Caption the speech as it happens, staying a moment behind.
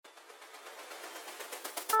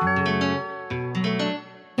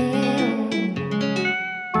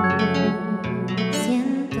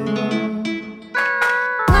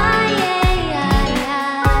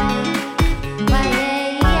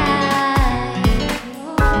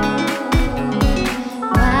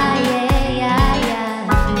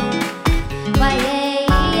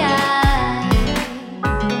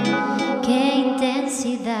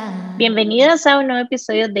Bienvenidos a un nuevo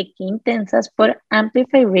episodio de Qué Intensas por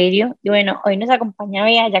Amplify Radio. Y bueno, hoy nos acompaña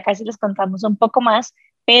Bea, ya casi les contamos un poco más,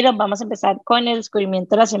 pero vamos a empezar con el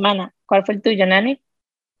descubrimiento de la semana. ¿Cuál fue el tuyo, Nani?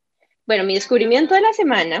 Bueno, mi descubrimiento de la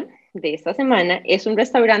semana, de esta semana, es un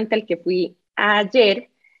restaurante al que fui ayer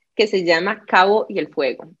que se llama Cabo y el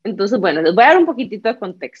Fuego. Entonces, bueno, les voy a dar un poquitito de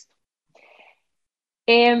contexto.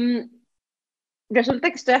 Resulta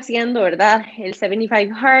que estoy haciendo, ¿verdad? El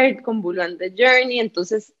 75 Hard con Blue and the Journey.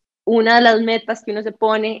 Entonces, una de las metas que uno se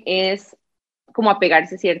pone es como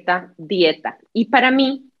apegarse a cierta dieta. Y para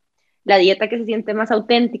mí, la dieta que se siente más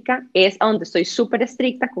auténtica es a donde estoy súper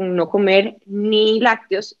estricta con no comer ni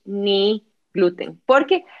lácteos ni gluten,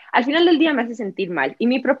 porque al final del día me hace sentir mal. Y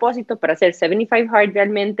mi propósito para hacer 75 Hard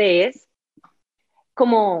realmente es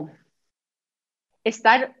como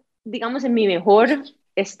estar, digamos, en mi mejor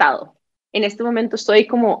estado. En este momento estoy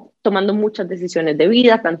como tomando muchas decisiones de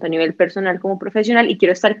vida, tanto a nivel personal como profesional, y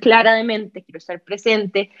quiero estar clara de mente, quiero estar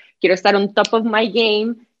presente, quiero estar on top of my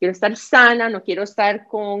game, quiero estar sana, no quiero estar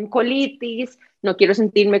con colitis, no quiero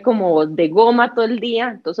sentirme como de goma todo el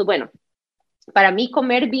día. Entonces, bueno, para mí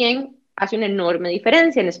comer bien hace una enorme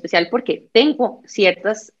diferencia, en especial porque tengo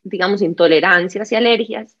ciertas, digamos, intolerancias y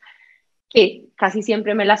alergias que casi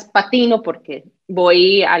siempre me las patino porque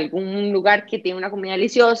voy a algún lugar que tiene una comida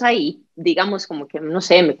deliciosa y digamos como que, no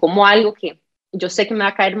sé, me como algo que yo sé que me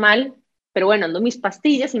va a caer mal, pero bueno, ando mis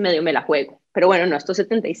pastillas y medio me la juego. Pero bueno, no, estos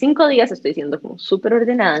 75 días estoy siendo como súper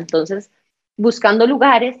ordenada, entonces buscando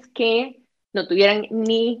lugares que no tuvieran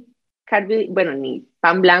ni bueno, ni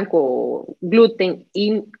pan blanco, gluten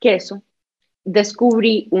y queso,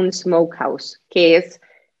 descubrí un smokehouse, que es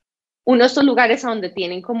uno de estos lugares donde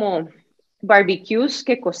tienen como barbecues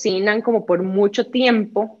que cocinan como por mucho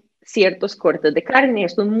tiempo ciertos cortes de carne.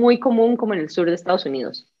 Esto es muy común como en el sur de Estados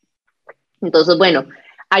Unidos. Entonces, bueno,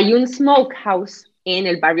 hay un smokehouse en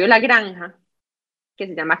el barrio La Granja que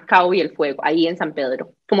se llama Cabo y el Fuego, ahí en San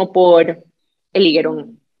Pedro, como por el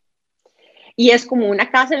Higuerón. Y es como una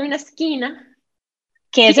casa en una esquina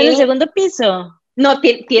 ¿Qué es en el que segundo piso? no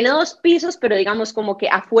tiene dos pisos, pero digamos como que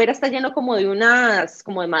afuera está lleno como de unas,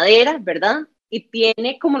 como de madera, ¿verdad? Y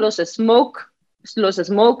tiene como los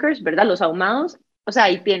smokers, ¿verdad? Los ahumados. O sea,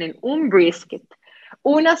 ahí tienen un brisket,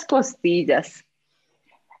 unas costillas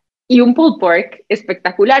y un pulled pork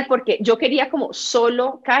espectacular porque yo quería como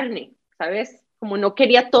solo carne, ¿sabes? Como no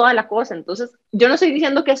quería toda la cosa. Entonces, yo no estoy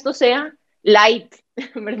diciendo que esto sea light,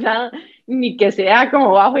 ¿verdad? Ni que sea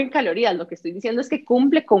como bajo en calorías. Lo que estoy diciendo es que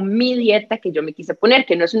cumple con mi dieta que yo me quise poner,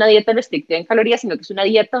 que no es una dieta restrictiva en calorías, sino que es una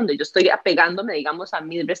dieta donde yo estoy apegándome, digamos, a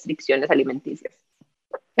mis restricciones alimenticias.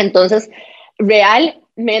 Entonces,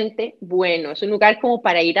 realmente bueno, es un lugar como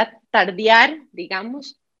para ir a tardear,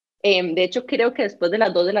 digamos. De hecho, creo que después de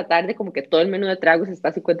las 2 de la tarde, como que todo el menú de tragos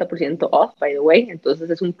está 50% off, by the way. Entonces,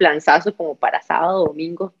 es un planzazo como para sábado,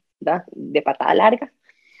 domingo, ¿verdad? De patada larga.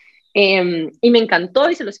 Y me encantó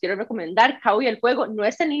y se los quiero recomendar. Cabo y el Fuego no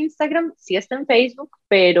está en Instagram, sí está en Facebook,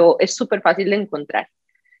 pero es súper fácil de encontrar.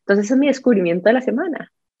 Entonces, ese es mi descubrimiento de la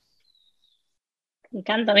semana. Me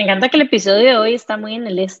encanta que el episodio de hoy está muy en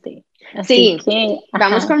el este. Así Sí, que,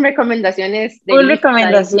 vamos ajá, con recomendaciones de full lista.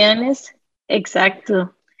 recomendaciones.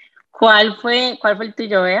 Exacto. ¿Cuál fue el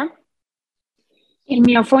tuyo, Bea? El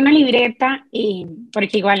mío fue una libreta,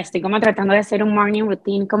 porque igual estoy como tratando de hacer un morning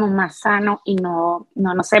routine como más sano y no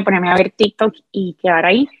sé, ponerme a ver TikTok y quedar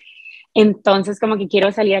ahí. Entonces como que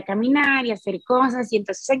quiero salir a caminar y hacer cosas y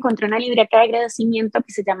entonces encontré una libreta de agradecimiento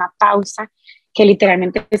que se llama Pausa, que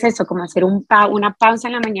literalmente es eso, como hacer una pausa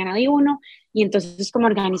en la mañana de uno y entonces como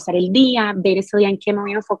organizar el día, ver ese día en qué me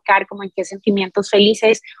voy a enfocar, como en qué sentimientos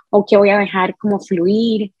felices o qué voy a dejar como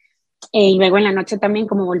fluir. Y luego en la noche también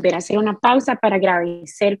como volver a hacer una pausa para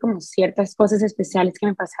agradecer como ciertas cosas especiales que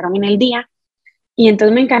me pasaron en el día. Y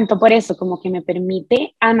entonces me encantó por eso, como que me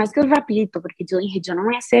permite, además que es rapidito, porque yo dije, yo no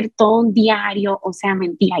voy a hacer todo un diario, o sea,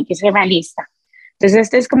 mentira, hay que ser realista. Entonces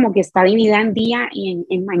esto es como que está dividida en día y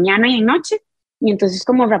en mañana y en noche. Y entonces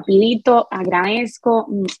como rapidito, agradezco,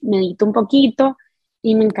 medito un poquito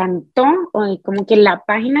y me encantó, como que la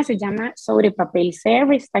página se llama Sobre Papel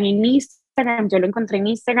Ser, está en Instagram, yo lo encontré en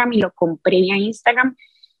Instagram y lo compré vía Instagram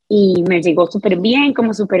y me llegó súper bien,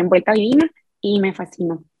 como súper envuelta divina y me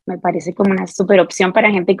fascinó. Me parece como una súper opción para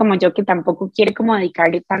gente como yo que tampoco quiere como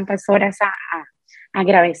dedicarle tantas horas a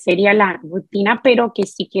agradecer y a la rutina, pero que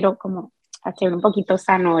sí quiero como hacer un poquito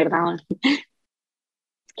sano, ¿verdad?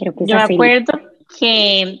 Creo que Yo esa me sería. acuerdo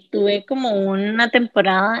que tuve como una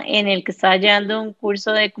temporada en el que estaba llevando un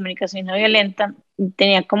curso de comunicación no violenta y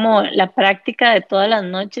tenía como la práctica de todas las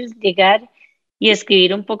noches llegar y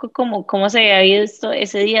escribir un poco como cómo se había visto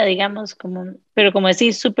ese día, digamos, como, pero como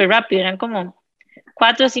decir, súper rápido, eran como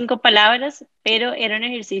 4 o 5 palabras, pero era un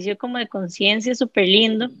ejercicio como de conciencia súper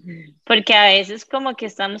lindo, porque a veces como que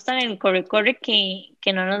estamos tan en el corre-corre que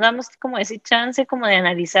no nos damos como ese chance como de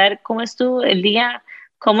analizar cómo estuvo el día,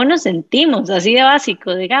 cómo nos sentimos, así de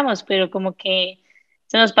básico, digamos, pero como que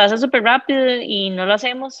se nos pasa súper rápido y no lo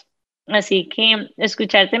hacemos. Así que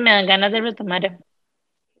escucharte me dan ganas de retomar.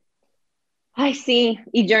 Ay, sí,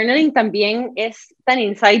 y journaling también es tan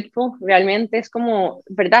insightful, realmente es como,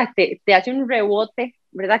 ¿verdad? Te hace un rebote,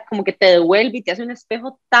 ¿verdad? Como que te devuelve y te hace un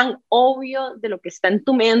espejo tan obvio de lo que está en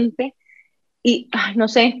tu mente y, ay, no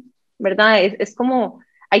sé, ¿verdad? Es como,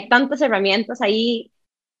 hay tantas herramientas ahí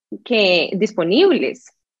que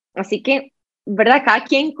disponibles, así que, ¿verdad? Cada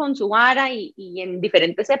quien con su vara y en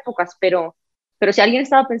diferentes épocas, pero si alguien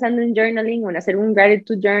estaba pensando en journaling o en hacer un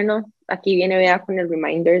gratitude journal, aquí viene vea con el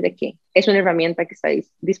reminder de que es una herramienta que está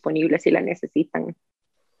disponible si la necesitan.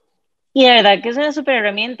 Y de verdad que es una súper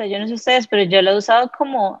herramienta, yo no sé ustedes, pero yo lo he usado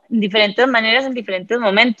como en diferentes maneras, en diferentes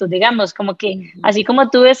momentos, digamos, como que así como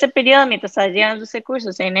tuve ese periodo mientras estaba llevando ese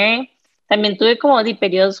curso CNE, también tuve como de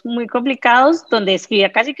periodos muy complicados donde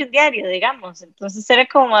escribía casi que un diario, digamos, entonces era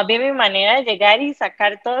como más bien mi manera de llegar y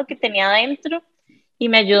sacar todo lo que tenía adentro y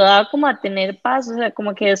me ayudaba como a tener paz, o sea,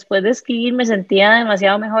 como que después de escribir me sentía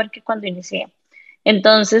demasiado mejor que cuando inicié.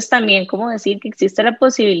 Entonces, también como decir que existe la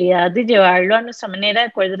posibilidad de llevarlo a nuestra manera de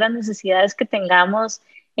acuerdo a las necesidades que tengamos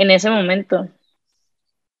en ese momento.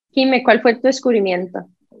 Jime, ¿cuál fue tu descubrimiento?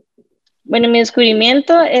 Bueno, mi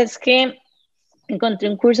descubrimiento es que encontré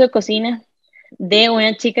un curso de cocina de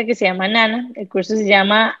una chica que se llama Nana. El curso se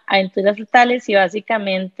llama Aventuras Frutales y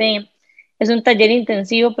básicamente es un taller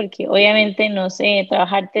intensivo porque obviamente no sé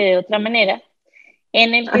trabajarte de otra manera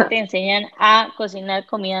en el que Ajá. te enseñan a cocinar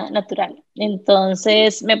comida natural.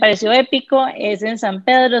 Entonces, me pareció épico, es en San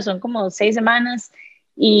Pedro, son como 6 semanas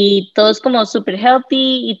y todo es como súper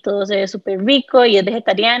healthy y todo se ve súper rico y es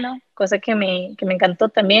vegetariano, cosa que me encantó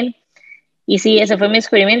también. Y sí, ese fue mi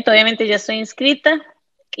descubrimiento. Obviamente ya estoy inscrita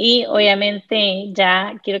y obviamente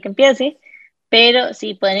ya quiero que empiece, pero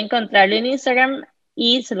sí pueden encontrarlo en Instagram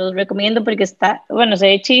y se los recomiendo porque está, bueno, se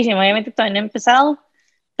ve chidísimo. Obviamente todavía no he empezado,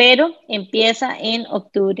 pero empieza en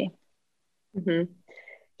octubre, Uh-huh.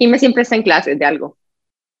 Jime siempre está en clases de algo.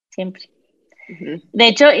 siempre. Uh-huh. De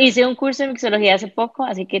hecho, hice un curso de mixología hace poco,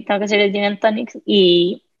 así que tengo que hacer el Gin and Tonics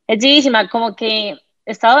y es chidísima, como que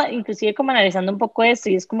estaba inclusive como analizando un poco esto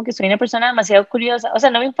y es como que soy una persona demasiado curiosa, o sea,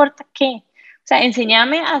 no me importa qué, o sea,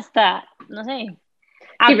 enséñame hasta, no sé,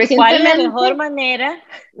 Y a cuál es la mejor recientemente, manera.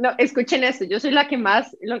 no, escuchen esto, yo soy la que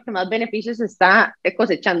más, lo que más beneficios está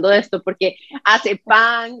cosechando de esto, porque hace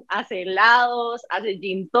pan, hace helados, hace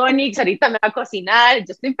gin tonics, ahorita me va a cocinar, yo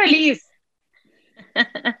estoy feliz.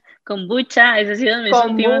 Kombucha, esos han sido mis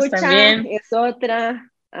últimos Kombucha también. es otra.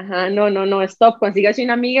 Ajá, no, no, no, stop. Consígase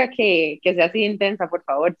una amiga que sea así intensa, por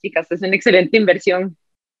favor, chicas. Es una excelente inversión.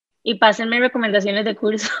 Y pásenme recomendaciones de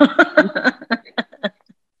curso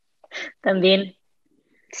también.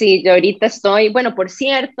 Sí, yo ahorita estoy, bueno, por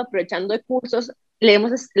cierto, aprovechando de cursos,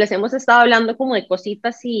 les hemos estado hablando como de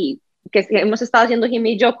cositas y que hemos estado haciendo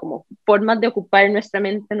Jimmy y yo, como formas de ocupar nuestra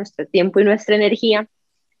mente, nuestro tiempo y nuestra energía.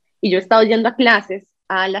 Y yo he estado yendo a clases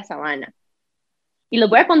a la sabana. Y los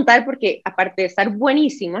voy a contar porque, aparte de estar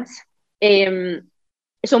buenísimas, eh,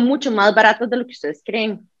 son mucho más baratos de lo que ustedes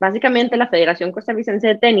creen. Básicamente, la Federación Costarricense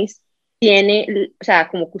de Tenis tiene, o sea,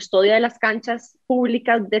 como custodia de las canchas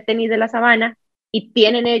públicas de tenis de la Sabana y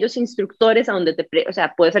tienen ellos instructores a donde o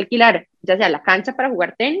sea, puedes alquilar ya sea la cancha para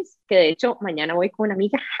jugar tenis, que de hecho mañana voy con una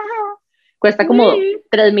amiga, cuesta como Uy.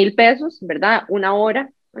 3,000 pesos, ¿verdad? Una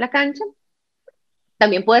hora la cancha.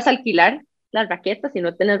 También puedes alquilar las raquetas, si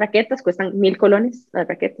no tienes raquetas, cuestan 1,000 colones las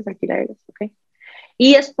raquetas, alquilarlas, ¿ok?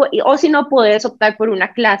 Y después, o si no, puedes optar por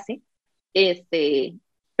una clase este,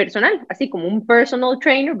 personal, así como un personal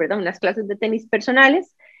trainer, ¿verdad? Unas clases de tenis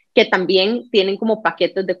personales que también tienen como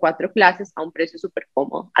paquetes de 4 clases a un precio súper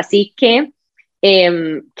cómodo. Así que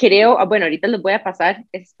creo, bueno, ahorita les voy a pasar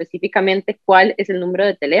específicamente cuál es el número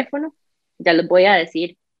de teléfono, ya les voy a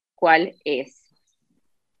decir cuál es.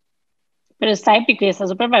 Pero está épico y está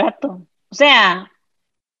súper barato. O sea,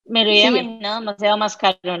 me lo hubiera Sí, imaginado demasiado más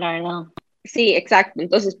caro, la verdad. sí, exacto.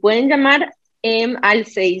 Entonces pueden llamar al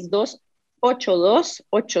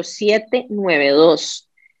 6282-8792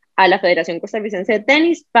 a la Federación Costarricense de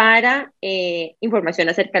Tenis para información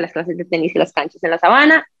acerca de las clases de tenis y las canchas en la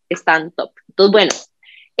sabana. Están top. Entonces, bueno,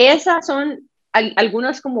 esas son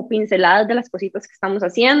algunas como pinceladas de las cositas que estamos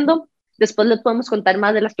haciendo. Después les podemos contar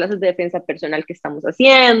más de las clases de defensa personal que estamos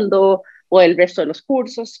haciendo o del resto de los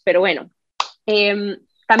cursos. Pero bueno,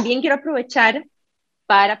 también quiero aprovechar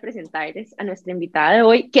para presentarles a nuestra invitada de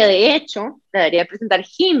hoy, que de hecho la debería presentar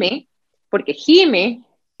Jime, porque Jime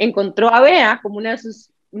encontró a Bea como una de sus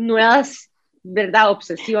nuevas, ¿verdad?,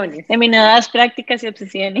 obsesiones. De mis nuevas prácticas y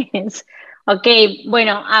obsesiones. Ok,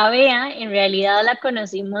 bueno, a Bea en realidad la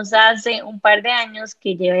conocimos hace un par de años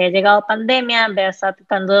que ya había llegado pandemia. Bea estaba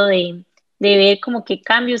tratando de ver como qué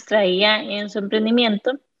cambios traía en su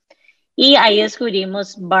emprendimiento y ahí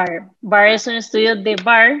descubrimos Bar. Bar es un estudio de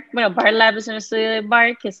bar, bueno, Bar Lab es un estudio de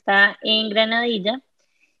bar que está en Granadilla.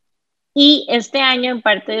 Y este año, en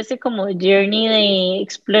parte de ese como journey de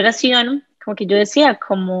exploración, como que yo decía,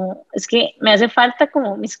 como, es que me hace falta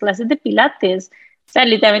como mis clases de pilates. O sea,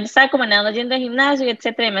 literalmente estaba como nada más yendo al gimnasio,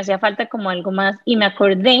 etcétera, y me hacía falta como algo más. Y me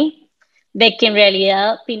acordé de que en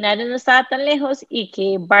realidad Pinares no estaba tan lejos y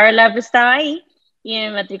que Bar Lab estaba ahí. Y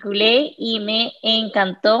me matriculé y me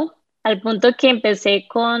encantó al punto que empecé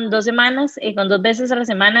con 2 semanas, con 2 veces a la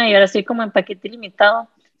semana y ahora estoy como en paquete limitado.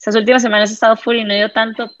 Estas últimas semanas he estado full y no he ido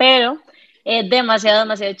tanto, pero es demasiado,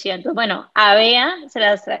 demasiado chido. Entonces, bueno, a Bea se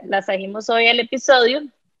las trajimos hoy al episodio.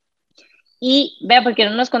 Y Bea, ¿por qué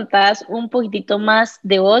no nos contabas un poquitito más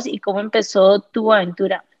de vos y cómo empezó tu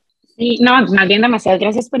aventura? Sí, no, más bien demasiadas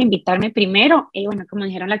gracias por invitarme primero. Bueno, como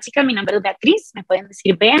dijeron las chicas, mi nombre es Beatriz, me pueden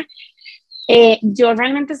decir Bea. Yo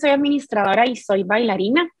realmente soy administradora y soy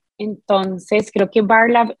bailarina, entonces creo que Bar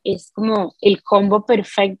Lab es como el combo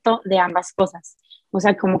perfecto de ambas cosas. O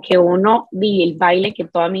sea, como que uno vive el baile, que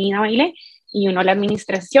toda mi vida bailé, y uno la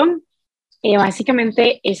administración.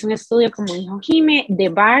 Básicamente es un estudio, como dijo Jime, de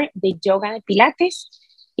bar, de yoga, de pilates,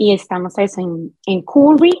 y estamos eso en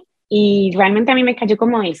Curry, y realmente a mí me cayó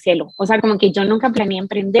como del cielo. O sea, como que yo nunca planeé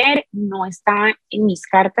emprender, no estaba en mis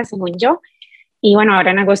cartas, según yo, y bueno,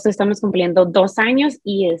 ahora en agosto estamos cumpliendo 2 años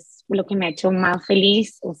y es lo que me ha hecho más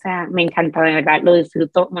feliz. O sea, me encanta, de verdad, lo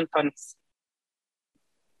disfruto montones.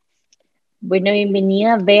 Bueno,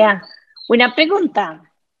 bienvenida, Bea. Una pregunta.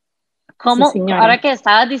 Sí, ¿Cómo, señora. ahora que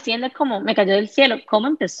estabas diciendo como me cayó del cielo, cómo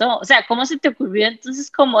empezó? O sea, ¿cómo se te ocurrió entonces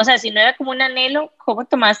como, o sea, si no era como un anhelo, ¿cómo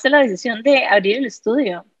tomaste la decisión de abrir el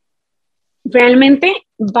estudio? Realmente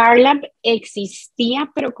Bar Lab existía,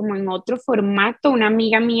 pero como en otro formato. Una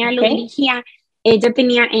amiga mía ¿Ok? lo dirigía. Ella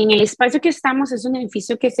tenía, en el espacio que estamos, es un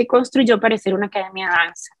edificio que se construyó para ser una academia de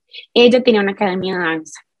danza. Ella tenía una academia de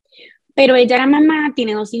danza. Pero ella era mamá,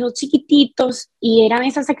 tiene 2 hijos chiquititos y era de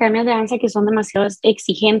esas academias de danza que son demasiado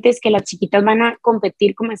exigentes, que las chiquitas van a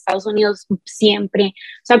competir como Estados Unidos siempre,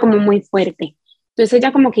 o sea, como muy fuerte. Entonces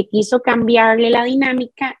ella como que quiso cambiarle la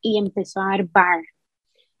dinámica y empezó a dar bar.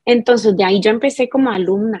 Entonces de ahí yo empecé como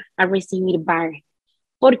alumna a recibir bar,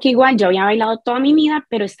 porque igual yo había bailado toda mi vida,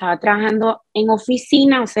 pero estaba trabajando en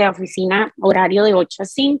oficina, o sea, oficina horario de 8 a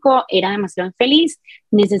 5, era demasiado infeliz,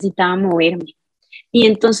 necesitaba moverme. Y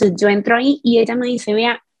entonces yo entro ahí y ella me dice,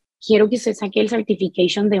 vea, quiero que usted saque el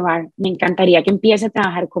certification de bar, me encantaría que empiece a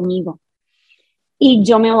trabajar conmigo. Y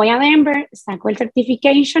yo me voy a Denver, saco el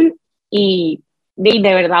certification y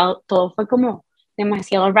de verdad todo fue como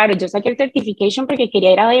demasiado raro. Yo saqué el certification porque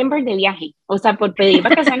quería ir a Denver de viaje, o sea, por pedir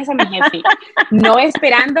vacaciones a mi jefe, no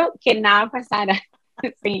esperando que nada pasara.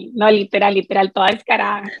 Sí, no, literal, literal, toda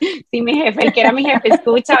descarada. Sí, mi jefe, el que era mi jefe,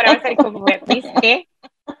 escucha, ahora va a ser como, Beatriz, ¿qué?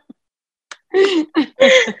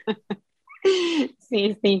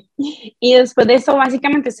 Sí, sí. Y después de eso,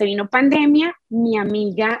 básicamente se vino pandemia. Mi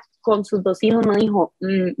amiga con sus 2 hijos me dijo,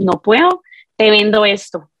 no puedo, te vendo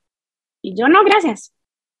esto. Y yo, no, gracias.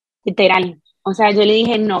 Literal. O sea, yo le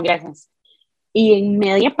dije, no, gracias. Y en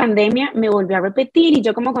media pandemia me volvió a repetir y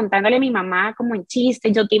yo como contándole a mi mamá como en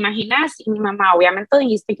chiste, yo te imaginas, y mi mamá, obviamente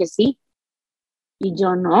dijiste que sí. Y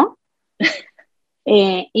yo no.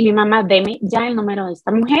 Y mi mamá, deme ya el número de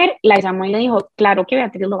esta mujer, la llamó y le dijo, claro que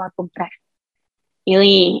Beatriz lo va a comprar.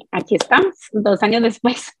 Y aquí estamos, 2 años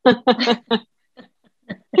después,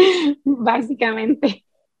 básicamente.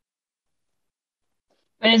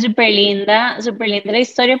 Bueno, es súper linda la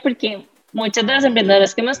historia porque muchas de las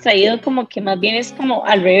emprendedoras que hemos traído como que más bien es como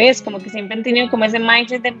al revés, como que siempre han tenido como ese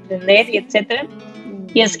mindset de emprender y etcétera.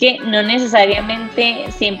 Y es que no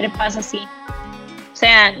necesariamente siempre pasa así. O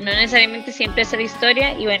sea, no necesariamente siempre es la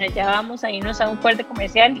historia. Y bueno, ya vamos a irnos a un corte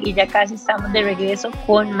comercial y ya casi estamos de regreso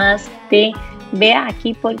con más de Bea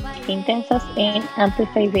aquí por Qué Intensas en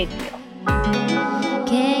Amplify Radio.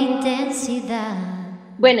 Qué intensidad.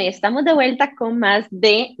 Bueno, y estamos de vuelta con más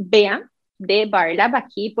de Bea, de Bar Lab,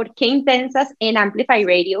 aquí por Qué Intensas en Amplify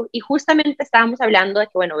Radio. Y justamente estábamos hablando de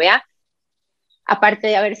que, bueno, Bea, aparte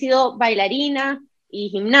de haber sido bailarina y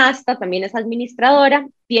gimnasta, también es administradora,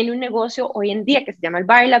 tiene un negocio hoy en día que se llama el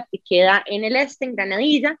Bar Lab, que queda en el este, en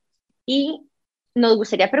Granadilla, y nos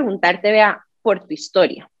gustaría preguntarte, Bea, por tu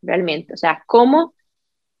historia, realmente. O sea, ¿cómo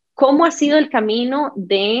ha sido el camino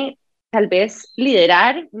de tal vez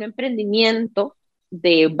liderar un emprendimiento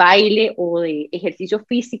de baile o de ejercicio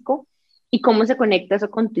físico y cómo se conecta eso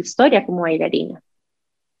con tu historia como bailarina.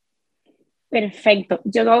 Perfecto.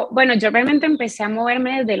 Bueno, yo realmente empecé a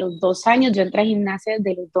moverme desde los 2 años. Yo entré a gimnasia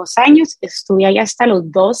desde los 2 años, estuve ahí hasta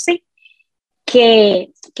los 12,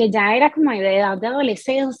 que ya era como de edad de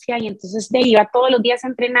adolescencia y entonces iba todos los días a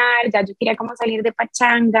entrenar, ya yo quería como salir de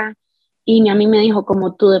pachanga y a mí me dijo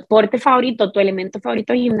como tu deporte favorito, tu elemento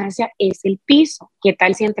favorito de gimnasia es el piso, ¿qué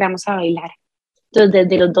tal si entramos a bailar? Entonces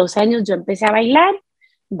desde los 12 años yo empecé a bailar,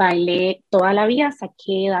 bailé toda la vida,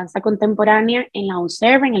 saqué danza contemporánea en la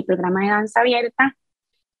UCR, en el programa de danza abierta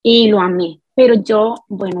y lo amé. Pero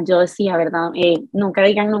bueno, yo decía, ¿verdad? Nunca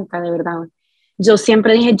digan nunca, de verdad. Yo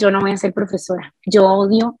siempre dije, yo no voy a ser profesora. Yo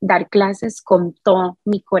odio dar clases con todo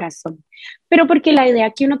mi corazón. Pero porque la idea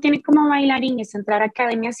que uno tiene como bailarín es entrar a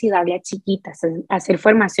academias y darle a chiquitas, hacer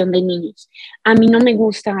formación de niños. A mí no me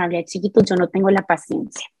gusta darle a chiquitos, yo no tengo la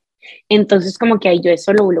paciencia. Entonces, como que ahí yo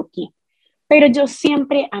eso lo bloqueé. Pero yo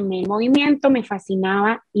siempre amé el movimiento, me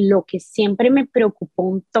fascinaba. Lo que siempre me preocupó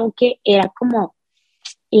un toque era como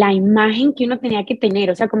la imagen que uno tenía que tener,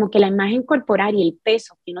 o sea, como que la imagen corporal y el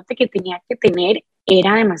peso que que tenía que tener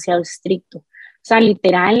era demasiado estricto. O sea,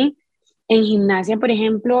 literal, en gimnasia, por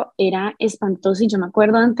ejemplo, era espantoso y yo me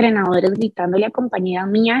acuerdo de entrenadores gritándole a compañeras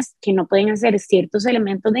mías que no pueden hacer ciertos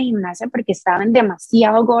elementos de gimnasia porque estaban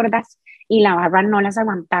demasiado gordas y la barra no las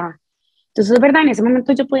aguantaba. Entonces, es verdad, en ese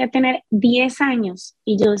momento yo podía tener 10 años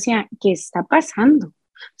y yo decía, ¿qué está pasando?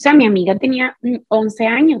 O sea, mi amiga tenía 11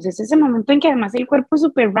 años, es ese momento en que además el cuerpo es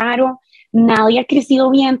súper raro, nadie ha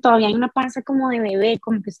crecido bien, todavía hay una panza como de bebé,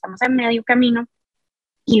 como que estamos a medio camino.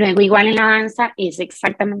 Y luego igual en la danza es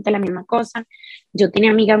exactamente la misma cosa. Yo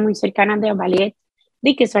tenía amigas muy cercanas de ballet,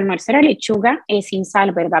 de que su almuerzo era lechuga sin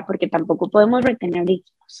sal, ¿verdad? Porque tampoco podemos retener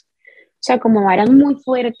líquidos. O sea, como varas muy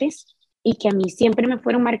fuertes y que a mí siempre me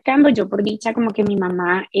fueron marcando. Yo por dicha como que mi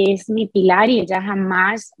mamá es mi pilar y ella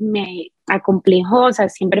jamás me acomplejó, o sea,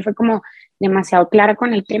 siempre fue como demasiado clara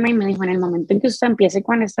con el tema y me dijo, en el momento en que usted empiece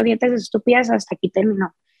con estas dietas estúpidas, hasta aquí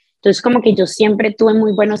terminó. Entonces como que yo siempre tuve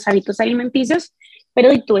muy buenos hábitos alimenticios,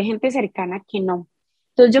 pero y tuve gente cercana que no.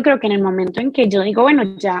 Entonces yo creo que en el momento en que yo digo,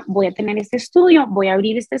 bueno, ya voy a tener este estudio, voy a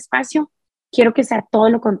abrir este espacio, quiero que sea todo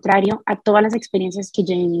lo contrario a todas las experiencias que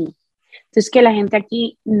yo he vivido. Entonces, que la gente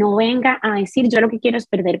aquí no venga a decir, yo lo que quiero es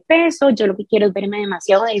perder peso, yo lo que quiero es verme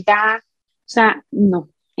demasiado delgada. O sea, no,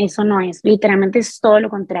 eso no es. Literalmente es todo lo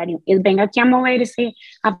contrario. Es venga aquí a moverse,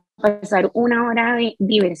 a pasar una hora de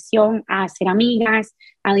diversión, a hacer amigas,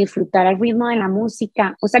 a disfrutar al ritmo de la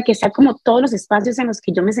música. O sea, que sea como todos los espacios en los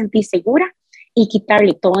que yo me sentí segura y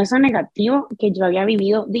quitarle todo eso negativo que yo había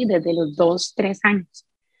vivido desde los 2, 3 años.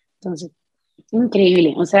 Entonces,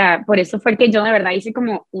 increíble, o sea, por eso fue que yo de verdad hice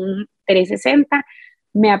como un 360.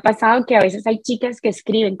 Me ha pasado que a veces hay chicas que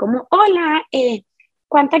escriben como, hola,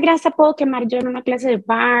 ¿cuánta grasa puedo quemar yo en una clase de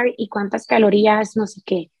bar y cuántas calorías, no sé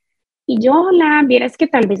qué? Y yo, hola, vieras que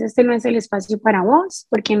tal vez este no es el espacio para vos,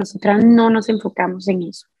 porque nosotras no nos enfocamos en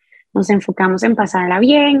eso. Nos enfocamos en pasarla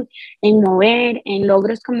bien, en mover, en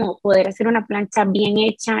logros como poder hacer una plancha bien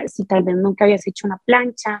hecha, si tal vez nunca habías hecho una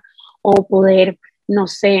plancha, o poder, no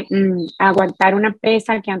sé, aguantar una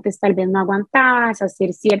pesa que antes tal vez no aguantabas,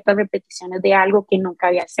 hacer ciertas repeticiones de algo que nunca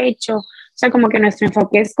habías hecho. O sea, como que nuestro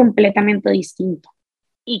enfoque es completamente distinto.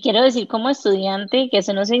 Y quiero decir como estudiante que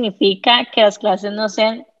eso no significa que las clases no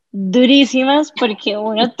sean durísimas porque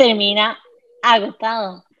uno termina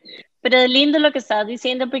agotado. Pero es lindo lo que estabas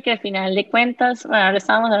diciendo porque al final de cuentas, bueno, ahora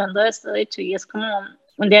estábamos hablando de esto, de hecho, y es como,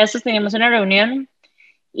 un día de estos teníamos una reunión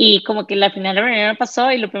y como que la final de la reunión no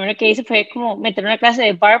pasó y lo primero que hice fue como meter una clase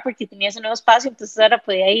de bar porque tenía ese nuevo espacio, entonces ahora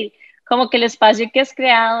podía ir. Como que el espacio que has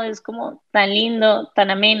creado es como tan lindo, tan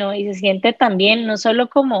ameno y se siente tan bien, no solo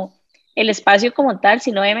como el espacio como tal,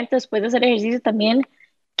 sino obviamente después de hacer ejercicio también,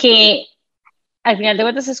 que al final de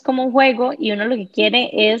cuentas es como un juego y uno lo que quiere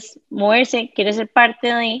es moverse, quiere ser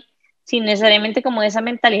parte de, sin necesariamente como esa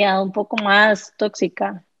mentalidad un poco más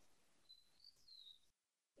tóxica.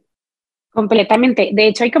 Completamente. De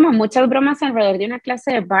hecho, hay como muchas bromas alrededor de una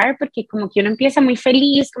clase de bar, porque como que uno empieza muy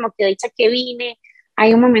feliz, como que de hecho que vine.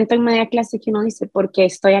 Hay un momento en media clase que uno dice, ¿por qué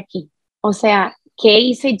estoy aquí? O sea, ¿qué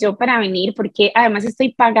hice yo para venir? Porque además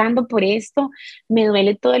estoy pagando por esto, me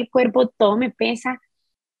duele todo el cuerpo, todo me pesa.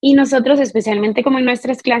 Y nosotros, especialmente como en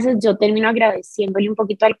nuestras clases, yo termino agradeciéndole un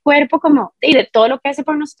poquito al cuerpo, como de todo lo que hace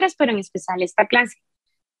por nosotras, pero en especial esta clase.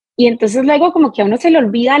 Y entonces luego como que a uno se le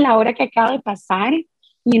olvida la hora que acaba de pasar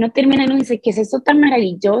y uno termina y uno dice, ¿qué es esto tan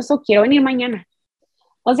maravilloso? Quiero venir mañana.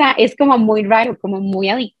 O sea, es como muy raro, como muy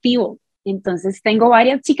adictivo. Entonces tengo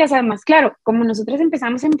varias chicas, además, claro, como nosotros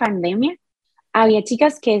empezamos en pandemia, había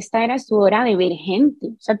chicas que esta era su hora de ver gente.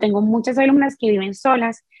 O sea, tengo muchas alumnas que viven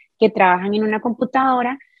solas, que trabajan en una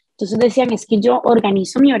computadora. Entonces decían, es que yo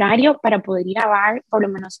organizo mi horario para poder ir a bar por lo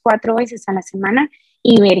menos 4 veces a la semana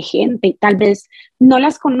y ver gente. Tal vez no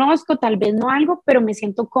las conozco, tal vez no algo, pero me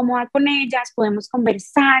siento cómoda con ellas, podemos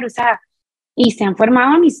conversar, o sea, y se han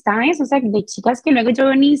formado amistades, o sea, de chicas que luego yo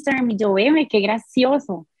veo en Instagram y yo veo, qué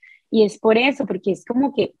gracioso. Y es por eso, porque es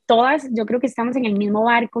como que todas, yo creo que estamos en el mismo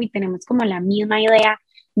barco y tenemos como la misma idea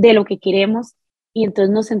de lo que queremos y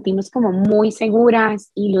entonces nos sentimos como muy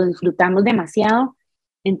seguras y lo disfrutamos demasiado.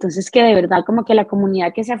 Entonces que de verdad como que la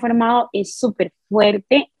comunidad que se ha formado es súper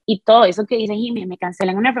fuerte y todo eso que dice Jimmy, me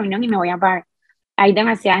cancelan una reunión y me voy a bar. Hay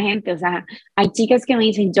demasiada gente, o sea, hay chicas que me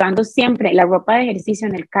dicen, yo ando siempre la ropa de ejercicio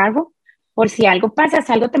en el carro por si algo pasa,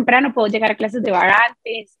 salgo temprano, puedo llegar a clases de bar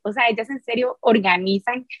antes. O sea, ellas en serio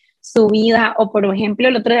organizan su vida. O por ejemplo,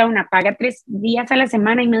 el otro día una paga 3 días a la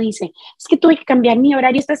semana y me dice, es que tuve que cambiar mi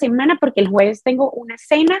horario esta semana porque el jueves tengo una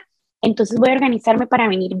cena, entonces voy a organizarme para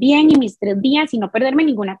venir bien y mis 3 días y no perderme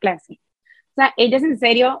ninguna clase. O sea, ellas en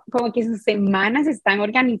serio, como que sus semanas están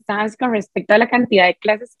organizadas con respecto a la cantidad de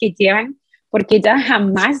clases que llevan, porque ellas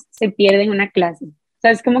jamás se pierden una clase. O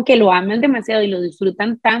sea, es como que lo aman demasiado y lo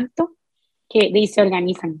disfrutan tanto que se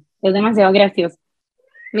organizan. Es demasiado gracioso.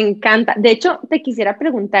 Me encanta. De hecho, te quisiera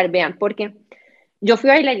preguntar, vean, porque yo fui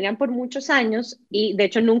bailarina por muchos años y de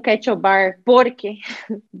hecho nunca he hecho bar porque,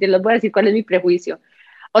 yo les voy a decir cuál es mi prejuicio.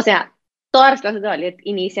 O sea, todas las clases de ballet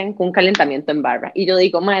inician con un calentamiento en barra y yo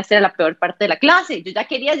digo, maestra, era la peor parte de la clase. Yo ya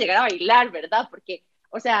quería llegar a bailar, ¿verdad? Porque,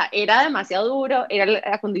 o sea, era demasiado duro, era el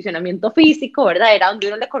acondicionamiento físico, ¿verdad? Era donde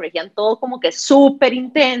uno le corregían todo como que súper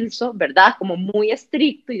intenso, ¿verdad? Como muy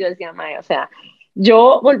estricto y yo decía, maestra, o sea,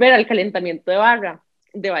 yo volver al calentamiento de barra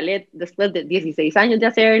de ballet después de 16 años de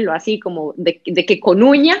hacerlo, así como de que con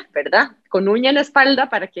uña, ¿verdad? Con uña en la espalda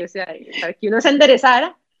para que, o sea, para que uno se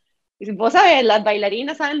enderezara. Y si vos sabés, las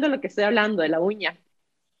bailarinas saben de lo que estoy hablando, de la uña.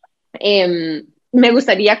 Me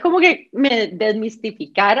gustaría como que me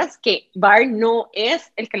desmistificaras que bar no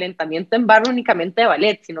es el calentamiento en bar únicamente de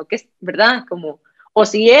ballet, sino que es, ¿verdad? Como, o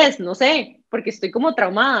si es, no sé, porque estoy como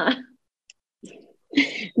traumada.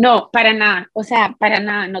 No, para nada, o sea, para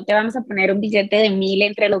nada, no te vamos a poner un billete de 1.000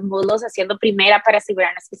 entre los muslos haciendo primera para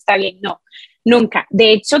asegurarnos que está bien, no, nunca.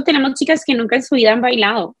 De hecho, tenemos chicas que nunca en su vida han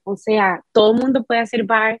bailado, o sea, todo el mundo puede hacer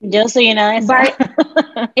bar. Yo soy una de esas.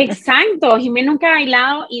 Bar, exacto, Jimé nunca ha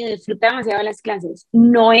bailado y disfruta demasiado las clases.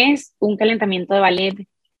 No es un calentamiento de ballet,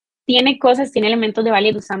 tiene cosas, tiene elementos de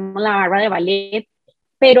ballet, usamos la barra de ballet,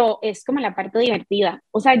 pero es como la parte divertida.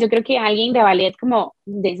 O sea, yo creo que alguien de ballet, como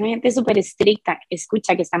de esa gente súper estricta,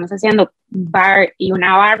 escucha que estamos haciendo bar y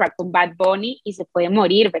una barra con Bad Bunny y se puede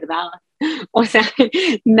morir, ¿verdad? O sea,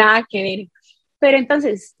 nada que ver. Pero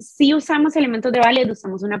entonces, si usamos elementos de ballet,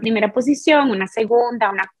 usamos una primera posición, una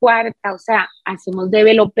segunda, una cuarta, o sea, hacemos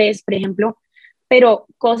developes, por ejemplo, pero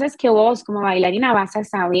cosas que vos como bailarina vas a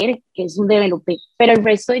saber que es un develope, pero el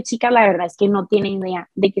resto de chicas la verdad es que no tienen idea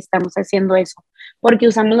de que estamos haciendo eso, porque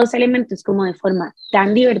usamos los elementos como de forma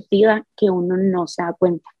tan divertida que uno no se da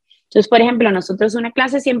cuenta. Entonces, por ejemplo, nosotros una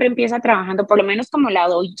clase siempre empieza trabajando, por lo menos como la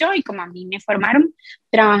doy yo y como a mí me formaron,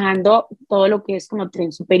 trabajando todo lo que es como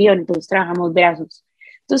tren superior, entonces trabajamos brazos.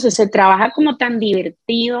 Entonces se trabaja como tan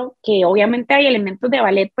divertido que obviamente hay elementos de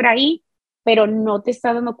ballet por ahí, pero no te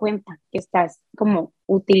estás dando cuenta que estás como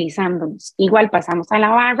utilizándolos. Igual pasamos a la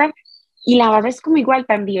barra y la barra es como igual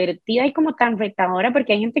tan divertida y como tan retadora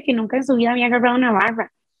porque hay gente que nunca en su vida había agarrado una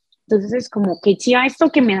barra. Entonces es como que chiva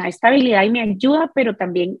esto que me da estabilidad y me ayuda, pero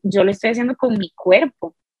también yo lo estoy haciendo con mi cuerpo.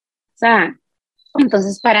 O sea,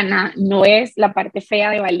 entonces para nada, no es la parte fea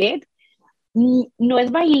de ballet, no es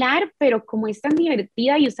bailar, pero como es tan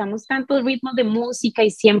divertida y usamos tantos ritmos de música y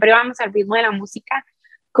siempre vamos al ritmo de la música,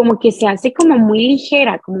 como que se hace como muy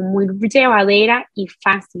ligera, como muy llevadera y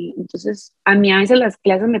fácil. Entonces, a mí a veces las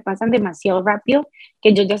clases me pasan demasiado rápido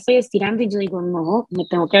que yo ya estoy estirando y yo digo, no, me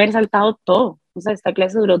tengo que haber saltado todo. O sea, esta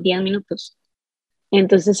clase duró 10 minutos.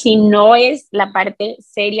 Entonces, si no es la parte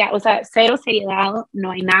seria, o sea, cero seriedad,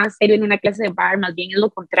 no hay nada serio en una clase de bar, más bien es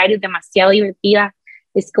lo contrario, es demasiado divertida.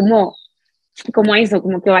 Es como eso,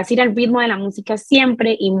 como que vas a ir al ritmo de la música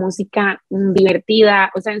siempre y música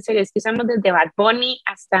divertida, o sea, en serio, es que usamos desde Bad Bunny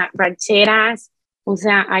hasta rancheras, o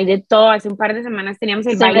sea, hay de todo. Hace un par de semanas teníamos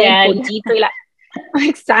el baile del Surreal. pollito y la,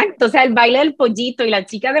 exacto, o sea, el baile del pollito y las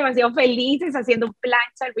chicas demasiado felices haciendo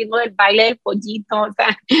plancha al ritmo del baile del pollito, o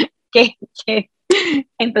sea, que, que,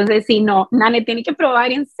 entonces sí, no, Nane tiene que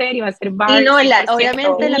probar en serio hacer Sí, bar no, 100%.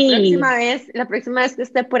 obviamente Sí. la próxima vez que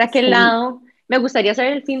esté por aquel Sí, lado, me gustaría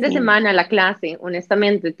hacer el fin de sí. semana la clase,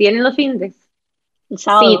 honestamente. ¿Tienen los fines? el Sí,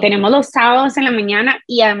 sábado. tenemos los sábados en la mañana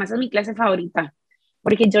y además es mi clase favorita,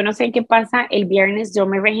 porque yo no sé qué pasa, el viernes yo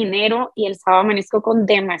me regenero y el sábado amanezco con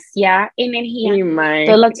demasiada energía. Y Todas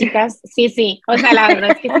mae. las chicas, sí, sí, o sea, la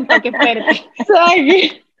verdad es que es un toque fuerte.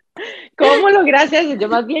 Ay, ¿cómo lograste eso? Yo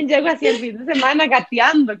más bien llego así el fin de semana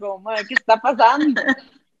gateando, como, mae, ¿qué está pasando?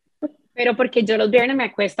 Pero porque yo los viernes me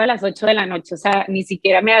acuesto a las 8 de la noche, o sea, ni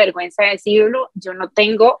siquiera me avergüenza decirlo, yo no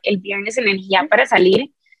tengo el viernes energía para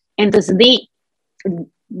salir, entonces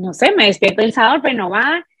no sé, me despierto el sábado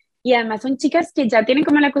renovada y además son chicas que ya tienen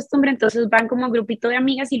como la costumbre, entonces van como un grupito de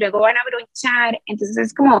amigas y luego van a bronchar, entonces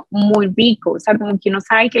es como muy rico, o sea, como que uno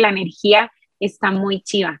sabe que la energía está muy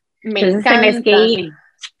chiva, Me entonces tenés que encanta. ir,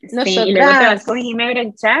 sí, y luego te vas con Nosotras, Jimmy a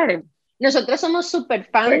bronchar. nosotras somos súper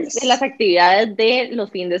fans de las First. actividades de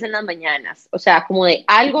los fines en las mañanas, o sea, como de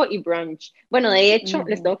algo y brunch. Bueno, de hecho,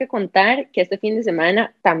 les Ujú. tengo que contar que este fin de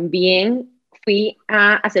semana también fui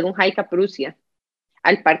a hacer un hike a Prusia,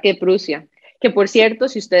 al Parque de Prusia. Que por cierto,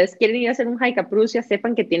 si ustedes quieren ir a hacer un hike a Prusia,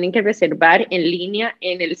 sepan que tienen que reservar en línea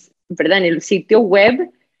 ¿verdad? En el sitio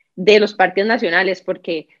web de los parques nacionales,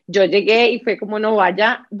 porque yo llegué y fue como no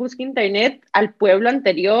vaya, busque internet al pueblo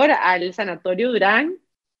anterior, al Sanatorio Durán,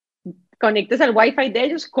 conectes al wifi de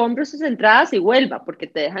ellos, compre sus entradas y vuelva, porque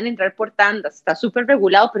te dejan entrar por tandas, está súper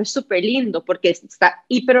regulado, pero es súper lindo, porque está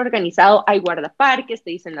hiper organizado, hay guardaparques,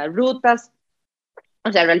 te dicen las rutas,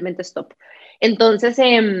 o sea, realmente es top. Entonces,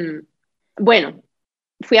 bueno,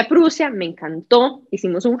 fui a Prusia, me encantó,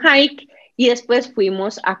 hicimos un hike y después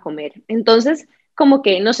fuimos a comer. Entonces, como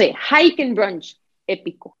que, no sé, hike and brunch,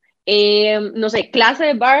 épico. No sé, clase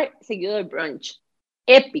de bar seguido de brunch,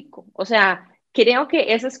 épico. O sea, creo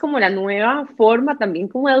que esa es como la nueva forma también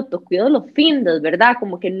como de autocuidado de los findes, ¿verdad?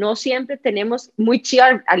 Como que no siempre tenemos muy chido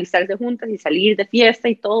alistarse juntas y salir de fiesta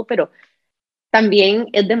y todo, pero también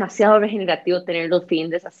es demasiado regenerativo tener los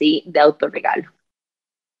findes así de autorregalo.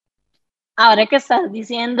 Ahora que estás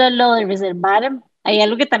diciendo lo de reservar, hay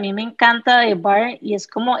algo que también me encanta de Bar y es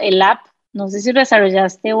como el app. No sé si lo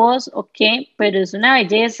desarrollaste vos o qué, pero es una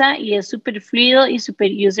belleza y es súper fluido y súper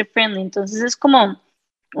user friendly. Entonces es como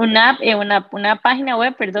una app, una página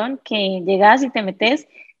web, perdón, que llegas y te metes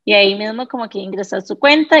y ahí mismo como que ingresas tu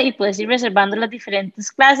cuenta y puedes ir reservando las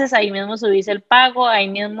diferentes clases, ahí mismo subís el pago, ahí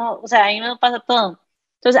mismo, o sea, ahí mismo pasa todo.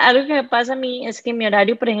 Entonces, algo que me pasa a mí es que mi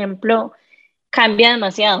horario, por ejemplo, cambia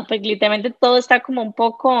demasiado, porque literalmente todo está como un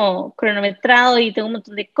poco cronometrado y tengo un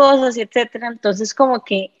montón de cosas y etcétera. Entonces, como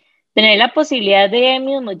que tener la posibilidad de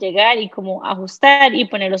mismo llegar y como ajustar y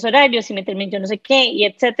poner los horarios y meterme en yo no sé qué y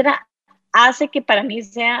etcétera, hace que para mí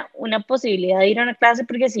sea una posibilidad de ir a una clase,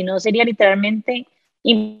 porque si no sería literalmente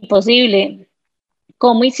imposible.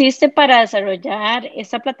 ¿Cómo hiciste para desarrollar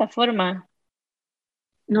esta plataforma?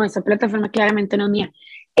 No, esa plataforma claramente no es mía.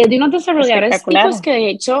 Es de unos desarrolladores ticos Espectacular. que de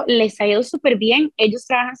hecho les ha ido súper bien. Ellos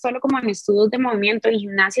trabajan solo como en estudios de movimiento, en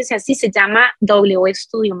gimnasios y así. Se llama W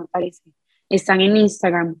Studio, me parece. Están en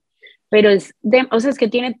Instagram. Pero o sea, es que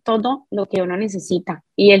tiene todo lo que uno necesita.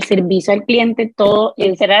 Y el servicio al cliente, todo es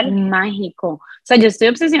Literal. mágico. O sea, yo estoy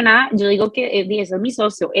obsesionada. Yo digo que eso es mi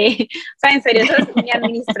socio. O sea, en serio, eso es mi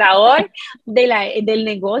administrador del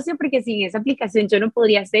negocio, porque sin esa aplicación yo no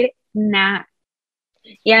podría hacer nada.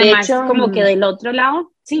 Y De además, hecho, como que del otro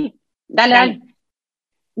lado, sí, dale, dale. dale.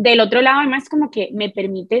 Del otro lado, además, como que me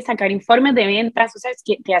permite sacar informes de ventas, o sea, es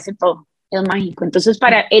que te hace todo, es mágico. Entonces,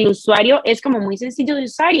 para el usuario es como muy sencillo de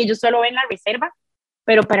usar y ellos solo ven la reserva,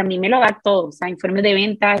 pero para mí me lo da todo, o sea, informes de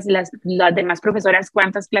ventas, las demás profesoras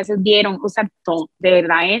cuántas clases dieron, o sea, todo. De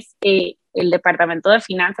verdad es el departamento de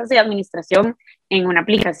finanzas y administración en una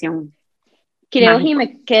aplicación Creo, mágico.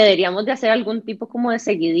 Jime, que deberíamos de hacer algún tipo como de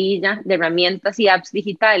seguidilla de herramientas y apps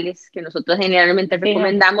digitales que nosotros generalmente Fijo.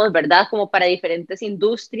 recomendamos, ¿verdad? Como para diferentes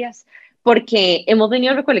industrias, porque hemos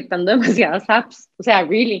venido recolectando demasiadas apps, o sea,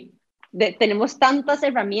 really, tenemos tantas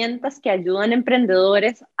herramientas que ayudan a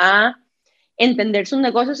emprendedores a entender sus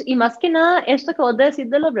negocios y más que nada esto que vos decís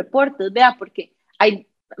de los reportes, vea, porque hay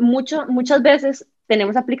muchas veces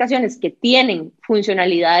tenemos aplicaciones que tienen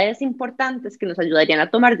funcionalidades importantes que nos ayudarían a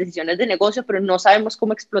tomar decisiones de negocio, pero no sabemos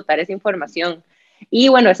cómo explotar esa información. Y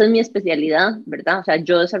bueno, esa es mi especialidad, ¿verdad? O sea,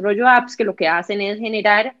 yo desarrollo apps que lo que hacen es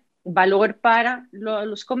generar valor para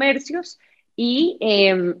los comercios y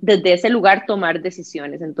desde ese lugar tomar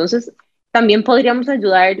decisiones. Entonces, también podríamos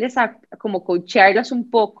ayudarles a como coacharlas un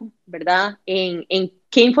poco, ¿verdad? En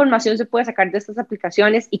qué información se puede sacar de estas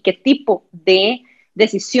aplicaciones y qué tipo de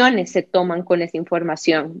decisiones se toman con esa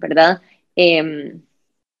información, ¿verdad?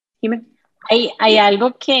 Jimé. Hay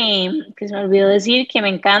algo que se me olvidó decir que me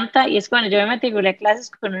encanta y es cuando yo me matriculé a clases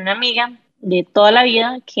con una amiga de toda la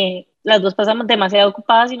vida que las dos pasamos demasiado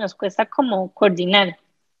ocupadas y nos cuesta como coordinar.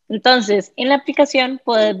 Entonces, en la aplicación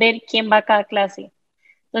puedes ver quién va a cada clase.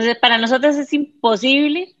 Entonces, para nosotros es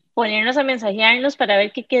imposible ponernos a mensajearnos para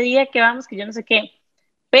ver qué día, qué vamos, que yo no sé qué.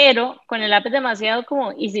 Pero con el app es demasiado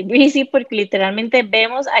como easy breezy porque literalmente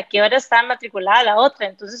vemos a qué hora está matriculada la otra.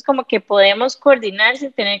 Entonces, como que podemos coordinar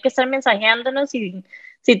sin tener que estar mensajeándonos y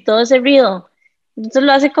si todo ese ruido. Entonces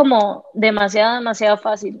lo hace como demasiado, demasiado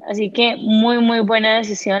fácil. Así que muy, muy buena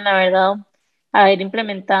decisión, la verdad, haber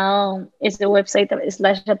implementado este website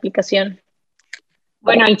slash aplicación.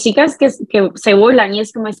 Bueno, hay chicas que se burlan y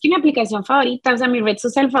es como, es que mi aplicación favorita, o sea, mi red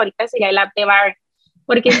social favorita sería el app de Bar,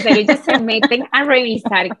 porque en serio ellas se meten a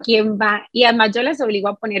revisar quién va y además yo las obligo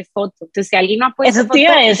a poner fotos. Entonces, si alguien no ha puesto Eso te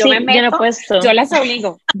iba foto a y yo me decir, yo no he meto, puesto. yo las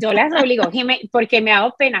obligo, porque me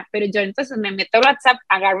hago pena, pero yo entonces me meto a WhatsApp,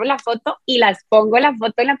 agarro la foto y las pongo la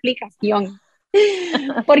foto en la aplicación.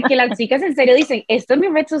 Porque las chicas en serio dicen, esto es mi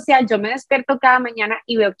red social, yo me despierto cada mañana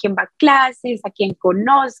y veo quién va a clases, a quién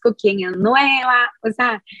conozco, quién es nueva, o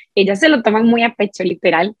sea, ellas se lo toman muy a pecho,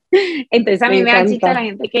 literal. Entonces a Me mí me da chicha la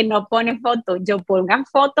encanta. gente que no pone foto, yo pongan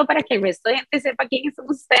foto para que el resto de gente sepa quiénes son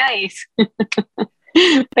ustedes.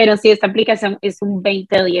 Pero sí, esta aplicación es un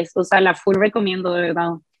 20/10, o sea, la full recomiendo, de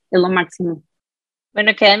verdad, es lo máximo.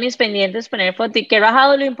 Bueno, quedan mis pendientes poner foto y qué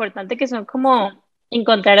rajado lo importante que son como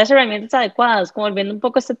encontrar las herramientas adecuadas, como volviendo un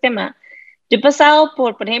poco a este tema. Yo he pasado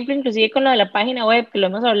por ejemplo, inclusive con lo de la página web, que lo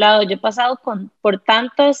hemos hablado, yo he pasado por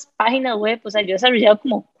tantas páginas web, o sea, yo he desarrollado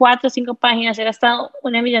como 4 o 5 páginas, he gastado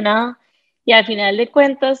una millonada y al final de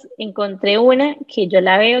cuentas encontré una que yo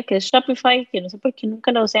la veo, que es Shopify, que no sé por qué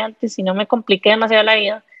nunca la usé antes y no me compliqué demasiado la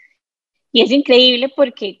vida. Y es increíble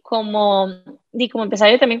porque como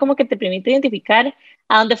empresario también como que te permite identificar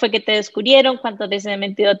a dónde fue que te descubrieron, cuántas veces han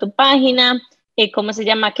metido a tu página, cómo se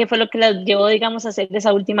llama, qué fue lo que las llevó, digamos, a hacer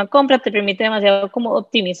esa última compra. Te permite demasiado como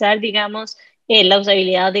optimizar, digamos, la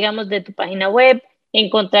usabilidad, digamos, de tu página web,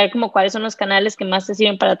 encontrar como cuáles son los canales que más te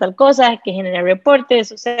sirven para tal cosa, que generar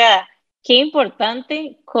reportes. O sea, qué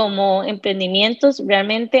importante como emprendimientos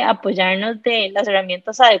realmente apoyarnos de las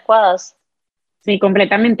herramientas adecuadas. Sí,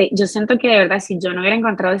 completamente. Yo siento que de verdad, si yo no hubiera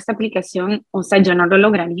encontrado esta aplicación, o sea, yo no lo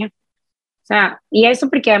lograría. O sea, y eso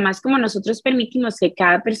porque además como nosotros permitimos que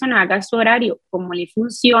cada persona haga su horario como le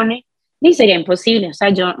funcione, y sería imposible. O sea,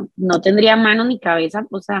 yo no tendría mano ni cabeza,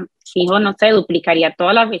 o sea, fijo, no sé, duplicaría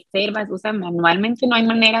todas las reservas, o sea, manualmente no hay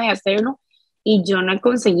manera de hacerlo y yo no he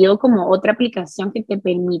conseguido como otra aplicación que te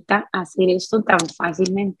permita hacer esto tan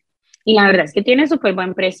fácilmente. Y la verdad es que tiene súper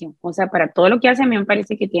buen precio, o sea, para todo lo que hace a mí me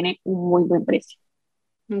parece que tiene un muy buen precio.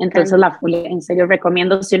 Me Entonces, encanta. la full, en serio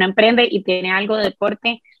recomiendo, si uno emprende y tiene algo de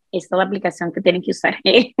deporte, esta es la aplicación que tienen que usar.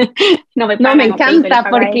 No me No, me pagan, ok, yo le encanta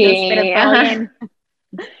pago a ellos, pero porque, todo ajá, bien.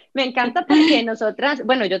 me encanta porque nosotras,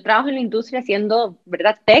 bueno, yo trabajo en la industria haciendo,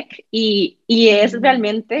 ¿verdad? Tech y es Mm.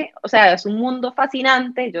 realmente, o sea, es un mundo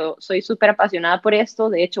fascinante. Yo soy súper apasionada por esto.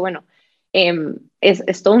 De hecho, bueno,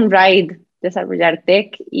 es todo un ride desarrollar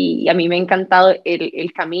tech y a mí me ha encantado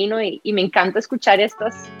el camino y me encanta escuchar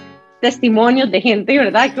estos testimonios de gente,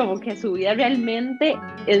 ¿verdad? Como que su vida realmente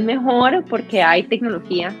es mejor porque hay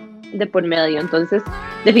tecnología de por medio. Entonces,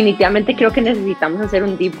 definitivamente creo que necesitamos hacer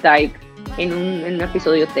un deep dive en un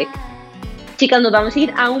episodio tech. Chicas, nos vamos a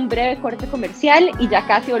ir a un breve corte comercial y ya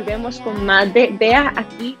casi volvemos con más de Bea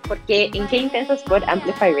aquí, porque en Qué Intensas por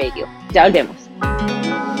Amplify Radio. Ya volvemos.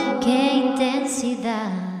 Qué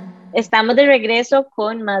intensidad. Estamos de regreso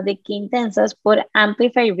con más de Qué Intensas por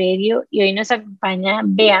Amplify Radio y hoy nos acompaña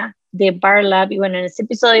Bea de Bar Lab. Y bueno, en este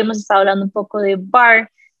episodio hemos estado hablando un poco de Bar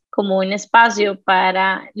como un espacio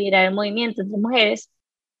para liderar movimientos de mujeres.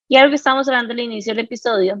 Y algo que estábamos hablando al inicio del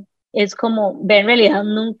episodio es como ver en realidad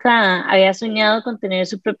nunca había soñado con tener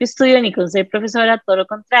su propio estudio ni con ser profesora, todo lo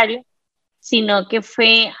contrario, sino que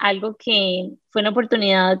fue algo que fue una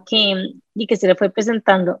oportunidad y que se le fue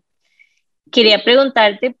presentando. Quería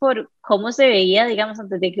preguntarte por cómo se veía, digamos,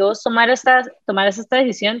 antes de que vos tomaras esta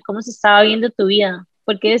decisión, cómo se estaba viendo tu vida,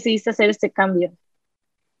 por qué decidiste hacer este cambio.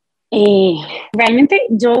 Eh, Realmente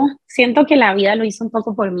yo siento que la vida lo hizo un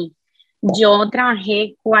poco por mí. Yo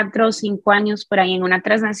trabajé 4 o 5 años por ahí en una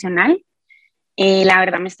transnacional. La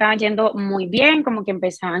verdad me estaba yendo muy bien, como que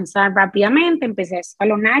empecé a avanzar rápidamente, empecé a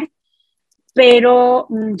escalonar, pero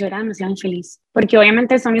yo era demasiado infeliz, porque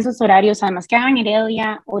obviamente son esos horarios, además que en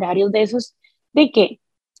Heredia, horarios de esos, de que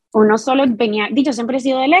uno solo venía, yo siempre he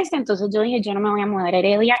sido del este, entonces yo dije, yo no me voy a mudar a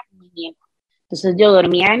Heredia, ni niego. Entonces yo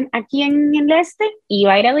dormía aquí en el este,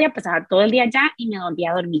 iba a Heredia, pasaba todo el día allá y me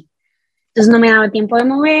volvía a dormir. Entonces no me daba tiempo de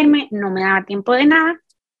moverme, no me daba tiempo de nada,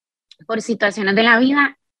 por situaciones de la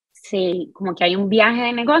vida, como que hay un viaje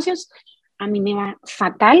de negocios, a mí me va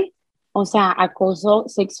fatal, o sea, acoso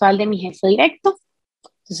sexual de mi jefe directo,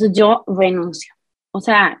 entonces yo renuncio. O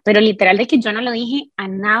sea, pero literal de que yo no lo dije a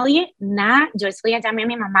nadie, nada. Yo ese día llamé a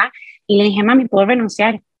mi mamá y le dije, mami, ¿puedo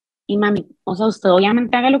renunciar? Y mami, o sea, usted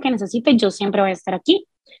obviamente haga lo que necesite, yo siempre voy a estar aquí.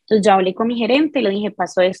 Entonces yo hablé con mi gerente y le dije,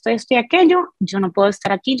 pasó esto, esto y aquello, yo no puedo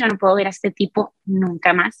estar aquí, yo no puedo ver a este tipo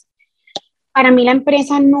nunca más. Para mí la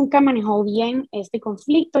empresa nunca manejó bien este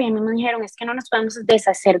conflicto y a mí me dijeron, es que no nos podemos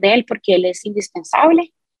deshacer de él porque él es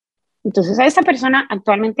indispensable. Entonces esa persona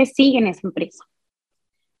actualmente sigue en esa empresa.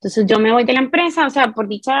 Entonces yo me voy de la empresa, o sea, por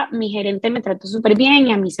dicha, mi gerente me trató súper bien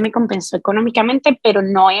y a mí se me compensó económicamente, pero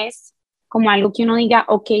no es como algo que uno diga,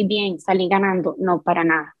 ok, bien, salí ganando, no, para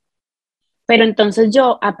nada. Pero entonces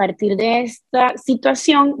yo, a partir de esta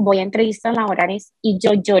situación, voy a entrevistas laborales y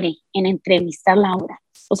yo lloré en entrevistas laborales.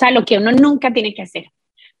 O sea, lo que uno nunca tiene que hacer.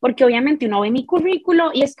 Porque obviamente uno ve mi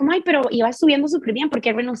currículo y es como, ay, pero iba subiendo súper bien, ¿por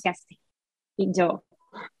qué renunciaste? Y yo,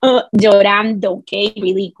 llorando, ok,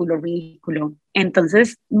 ridículo, ridículo.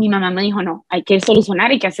 Entonces mi mamá me dijo, no, hay que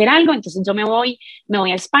solucionar, hay que hacer algo. Entonces yo me voy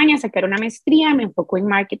a España a sacar una maestría, me enfoco en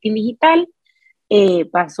marketing digital,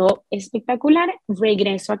 pasó espectacular,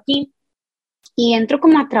 regreso aquí y entro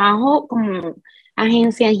como a trabajo como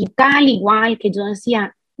agencia digital, igual que yo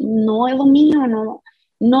decía, no es lo mío,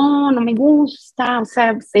 no me gusta, o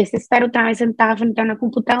sea, es estar otra vez sentada frente a una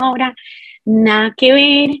computadora, nada que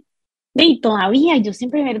ver. Y todavía yo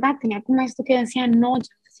siempre, de verdad, tenía como esto que decía, no, yo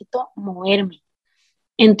necesito moverme.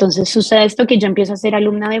 Entonces sucede esto que yo empiezo a ser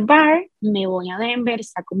alumna de bar, me voy a Denver,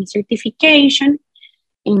 saco mi certification,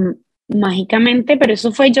 y mágicamente, pero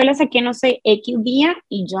eso fue, yo la saqué, no sé, X día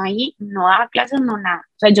y yo ahí no daba clases, no nada.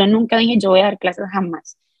 O sea, yo nunca dije yo voy a dar clases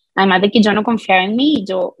jamás. Además de que yo no confiaba en mí y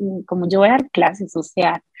yo, como yo voy a dar clases, o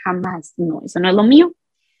sea, jamás, no, eso no es lo mío.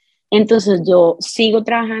 Entonces yo sigo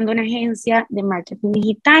trabajando en agencia de marketing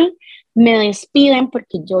digital, me despiden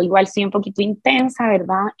porque yo igual soy un poquito intensa,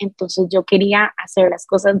 ¿verdad? Entonces yo quería hacer las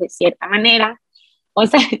cosas de cierta manera, o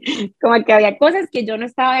sea, como que había cosas que yo no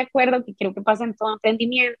estaba de acuerdo, que creo que pasa en todo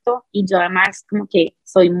emprendimiento, y yo además como que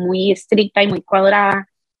soy muy estricta y muy cuadrada,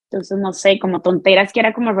 entonces no sé, como tonteras que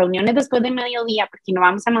era como reuniones después de mediodía porque no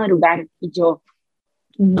vamos a madrugar, y yo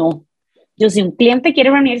no. Yo si un cliente quiere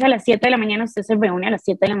reunirse a las 7 de la mañana, usted se reúne a las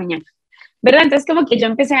 7 de la mañana. ¿Verdad? Entonces como que yo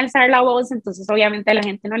empecé a alzar la voz, entonces obviamente a la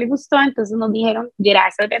gente no le gustó, entonces nos dijeron,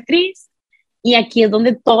 gracias Beatriz, y aquí es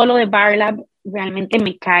donde todo lo de Bar Lab realmente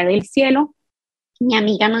me cae del cielo. Mi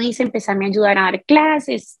amiga me dice, empezarme a ayudar a dar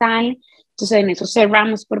clases, tal, entonces en eso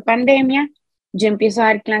cerramos por pandemia, yo empiezo a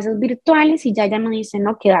dar clases virtuales y ya ella me dice,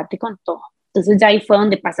 no, quédate con todo. Entonces ya ahí fue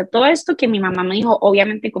donde pasa todo esto, que mi mamá me dijo,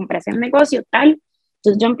 obviamente compras el negocio, tal,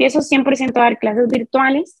 entonces yo empiezo 100% a dar clases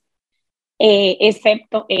virtuales,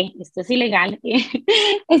 excepto, esto es ilegal,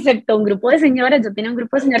 excepto un grupo de señoras, yo tenía un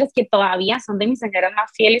grupo de señoras que todavía son de mis señoras más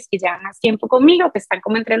fieles, que llevan más tiempo conmigo, que están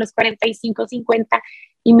como entre los 45 50,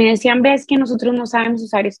 y me decían, ves que nosotros no sabemos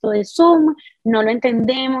usar esto de Zoom, no lo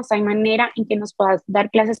entendemos, hay manera en que nos puedas dar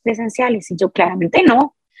clases presenciales, y yo claramente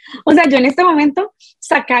no. O sea, yo en este momento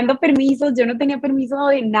sacando permisos, yo no tenía permiso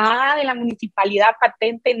de nada, de la municipalidad,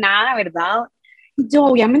 patente, nada, ¿verdad? Yo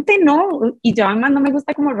obviamente no, y yo además no me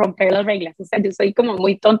gusta como romper las reglas, o sea, yo soy como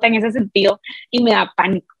muy tonta en ese sentido y me da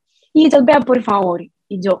pánico. Y ellos, vea, por favor,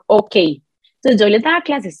 y yo, ok. Entonces yo les daba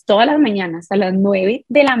clases todas las mañanas a las 9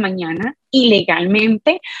 de la mañana,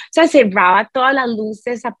 ilegalmente, o sea, cerraba todas las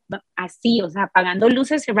luces así, o sea, apagando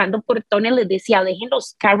luces, cerrando portones, les decía, dejen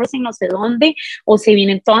los carros en no sé dónde, o se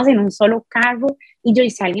vienen todas en un solo carro, y yo,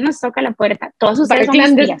 y si alguien nos toca la puerta, todos ustedes Bar son mis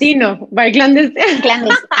tías. clandestino, bar clandestino.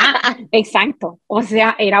 Exacto. O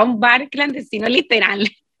sea, era un bar clandestino literal,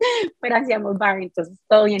 pero hacíamos bar, entonces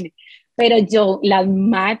todo bien. Pero yo las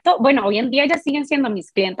mato. Bueno, hoy en día ellas siguen siendo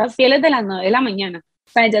mis clientas fieles de las 9 de la mañana. O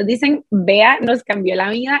sea, ellas dicen, vea, nos cambió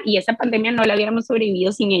la vida y esa pandemia no la hubiéramos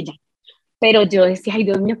sobrevivido sin ella. Pero yo decía, ay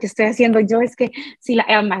Dios mío, ¿qué estoy haciendo yo? Es que si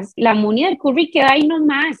además la muni del curry queda ahí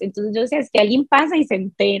nomás. Entonces yo decía, es que alguien pasa y se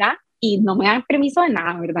entera y no me dan permiso de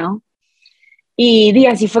nada, ¿verdad? Y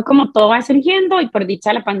así fue como todo va surgiendo y por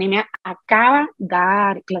dicha la pandemia acaba.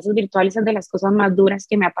 Dar clases virtuales es de las cosas más duras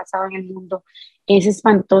que me ha pasado en el mundo. Es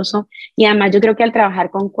espantoso. Y además yo creo que al trabajar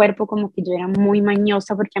con cuerpo como que yo era muy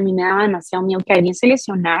mañosa porque a mí me daba demasiado miedo que alguien se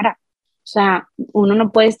lesionara. O sea, uno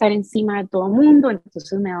no puede estar encima de todo el mundo,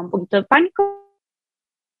 entonces me da un poquito de pánico.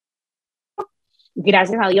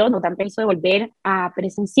 Gracias a Dios nos dan permiso de volver a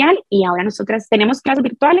presencial y ahora nosotras tenemos clases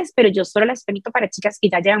virtuales, pero yo solo las permito para chicas que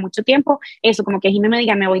ya llevan mucho tiempo. Eso, como que Jimmy me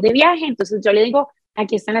diga, me voy de viaje, entonces yo le digo,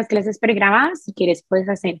 aquí están las clases pregrabadas, si quieres puedes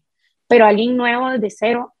hacer. Pero a alguien nuevo desde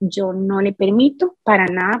cero, yo no le permito para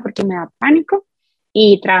nada porque me da pánico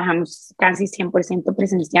y trabajamos casi 100%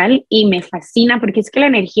 presencial y me fascina porque es que la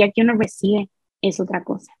energía que uno recibe es otra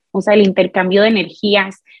cosa. O sea, el intercambio de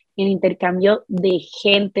energías el intercambio de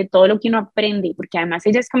gente, todo lo que uno aprende, porque además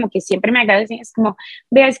ellas como que siempre me agradecen, es como,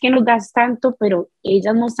 vea, es que nos das tanto, pero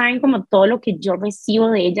ellas no saben como todo lo que yo recibo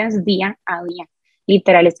de ellas día a día.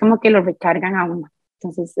 Literal, es como que lo recargan a uno.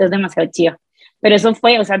 Entonces es demasiado chido. Pero eso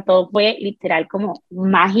fue, o sea, todo fue literal como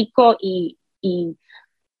mágico y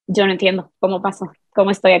yo no entiendo cómo pasó,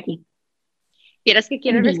 cómo estoy aquí. Quieras que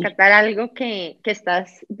quiero Dime. rescatar algo que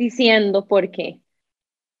estás diciendo porque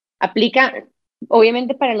aplica,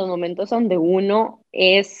 obviamente, para los momentos donde uno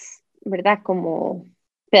es, ¿verdad? Como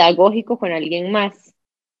pedagógico con alguien más,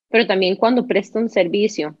 pero también cuando presta un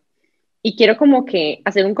servicio. Y quiero como que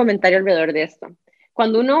hacer un comentario alrededor de esto.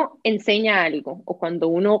 Cuando uno enseña algo o cuando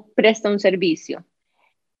uno presta un servicio,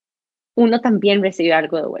 uno también recibe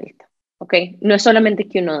algo de vuelta, ¿ok? No es solamente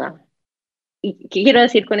que uno da. ¿Y qué quiero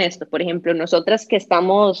decir con esto? Por ejemplo, nosotras que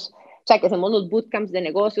estamos, o sea, que hacemos los bootcamps de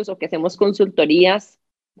negocios o que hacemos consultorías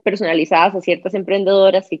personalizadas a ciertas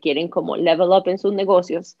emprendedoras que quieren como level up en sus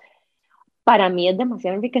negocios, para mí es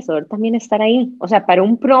demasiado enriquecedor también estar ahí. O sea, para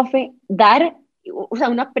un profe, dar, o sea,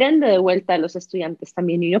 uno aprende de vuelta de los estudiantes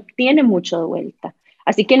también y uno obtiene mucho de vuelta.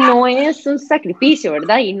 Así que no es un sacrificio,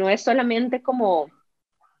 ¿verdad? Y no es solamente como,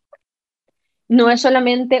 no es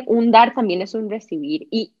solamente un dar, también es un recibir.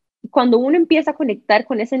 Y cuando uno empieza a conectar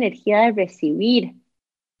con esa energía de recibir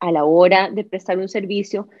a la hora de prestar un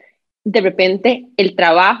servicio, de repente el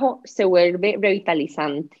trabajo se vuelve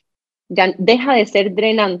revitalizante. Ya deja de ser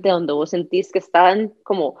drenante donde vos sentís que están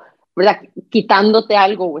como, ¿verdad? Quitándote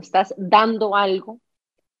algo o estás dando algo,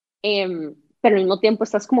 pero al mismo tiempo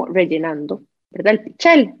estás como rellenando, ¿verdad? El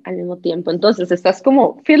pichel al mismo tiempo. Entonces estás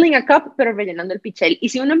como filling a cup, pero rellenando el pichel. Y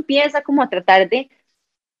si uno empieza como a tratar de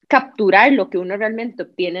capturar lo que uno realmente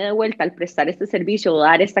obtiene de vuelta al prestar este servicio o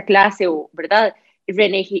dar esta clase o, ¿verdad?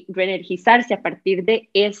 Reenergizarse a partir de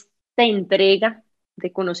esta entrega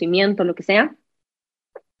de conocimiento, lo que sea.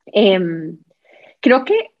 Creo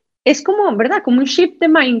que es como, ¿verdad? Como un shift de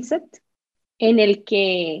mindset en el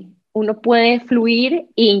que uno puede fluir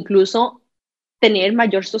e incluso tener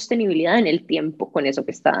mayor sostenibilidad en el tiempo con eso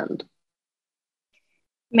que está dando.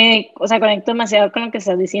 O sea, conecto demasiado con lo que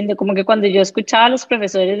estás diciendo, como que cuando yo escuchaba a los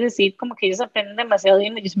profesores decir como que ellos aprenden demasiado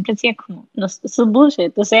bien, yo siempre decía como, no, eso es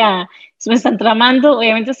bullshit, o sea, se me están tramando,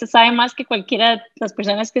 obviamente usted sabe más que cualquiera de las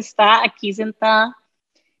personas que está aquí sentada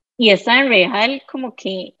y es tan real como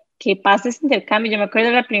que pasa ese intercambio. Yo me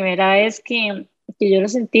acuerdo la primera vez que yo lo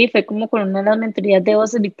sentí, fue como con una de las mentorías de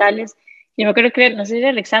voces vitales. Yo me acuerdo que, no sé si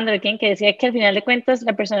era Alexandra, quien que decía que al final de cuentas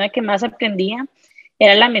la persona que más aprendía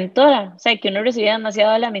era la mentora, o sea, que uno recibía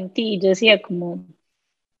demasiado de la mentí. Y yo decía como,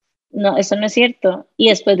 no, eso no es cierto. Y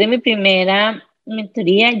después de mi primera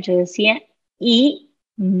mentoría, yo decía, y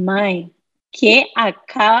my, ¿qué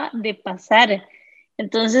acaba de pasar?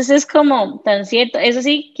 Entonces es como tan cierto. Eso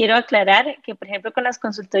sí, quiero aclarar que, por ejemplo, con las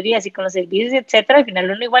consultorías y con los servicios, etcétera, al final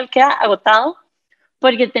uno igual queda agotado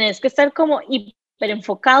porque tenés que estar como hiper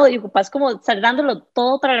enfocado y ocupas como estar dándolo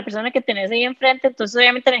todo para la persona que tenés ahí enfrente. Entonces,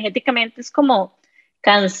 obviamente, energéticamente es como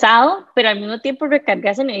cansado, pero al mismo tiempo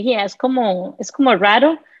recargas energía. Es como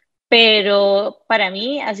raro, pero para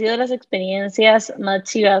mí ha sido las experiencias más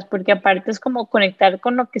chivas, porque aparte es como conectar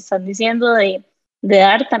con lo que están diciendo de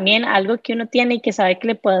dar también algo que uno tiene y que sabe que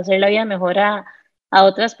le puede hacer la vida mejor a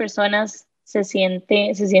otras personas, se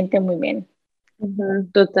siente muy bien.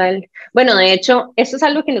 Total. Bueno, de hecho, esto es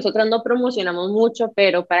algo que nosotros no promocionamos mucho,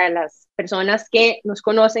 pero para las personas que nos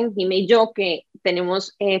conocen, Jimmy y yo, que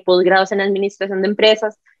tenemos posgrados en administración de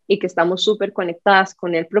empresas y que estamos súper conectadas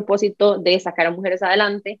con el propósito de sacar a mujeres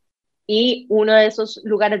adelante, y uno de esos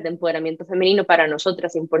lugares de empoderamiento femenino para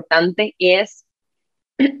nosotras importante es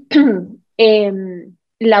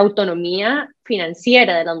la autonomía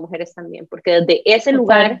financiera de las mujeres también, porque desde ese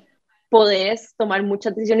lugar Total. podés tomar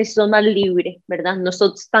muchas decisiones y sos más libre, ¿verdad? No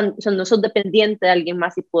sos dependiente de alguien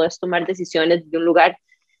más y puedes tomar decisiones de un lugar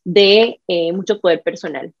de mucho poder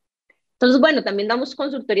personal. Entonces, bueno, también damos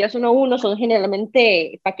consultorías uno a uno, son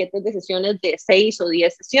generalmente paquetes de sesiones de 6 o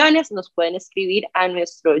 10 sesiones. Nos pueden escribir a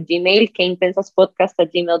nuestro Gmail,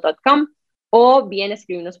 queinpensaspodcast@gmail.com, o bien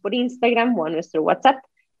escribirnos por Instagram o a nuestro WhatsApp,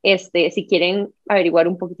 si quieren averiguar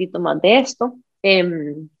un poquitito más de esto.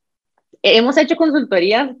 Hemos hecho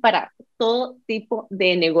consultorías para todo tipo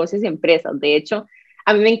de negocios y empresas. De hecho,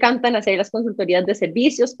 a mí me encantan hacer las consultorías de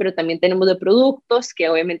servicios, pero también tenemos de productos, que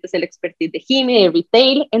obviamente es el expertise de Jimmy, de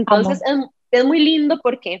retail. Entonces, Amo. es muy lindo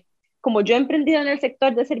porque como yo he emprendido en el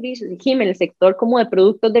sector de servicios y Jimmy en el sector como de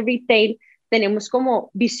productos de retail, tenemos como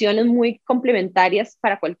visiones muy complementarias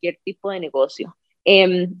para cualquier tipo de negocio.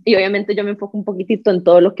 Y obviamente yo me enfoco un poquitito en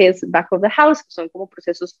todo lo que es back of the house, que son como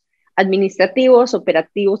procesos administrativos,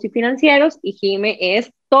 operativos y financieros, y Jime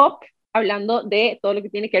es top hablando de todo lo que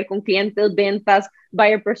tiene que ver con clientes, ventas,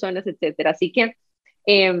 buyer personas, etcétera. Así que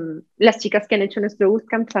las chicas que han hecho nuestro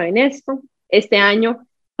bootcamp saben esto. Este año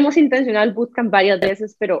hemos intencionado el bootcamp varias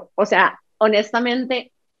veces, pero, o sea,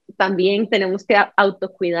 honestamente, también tenemos que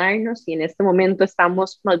autocuidarnos y en este momento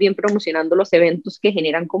estamos más bien promocionando los eventos que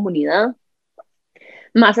generan comunidad.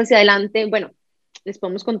 Más hacia adelante, bueno, les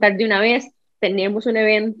podemos contar de una vez, tenemos un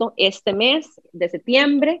evento este mes de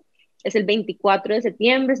septiembre, es el 24 de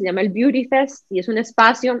septiembre, se llama el Beauty Fest y es un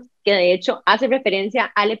espacio que de hecho hace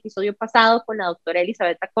referencia al episodio pasado con la doctora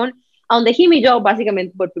Elizabeth Tacón, a donde Jim y yo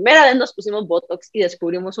básicamente por primera vez nos pusimos Botox y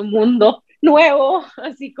descubrimos un mundo nuevo,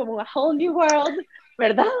 así como a whole new world,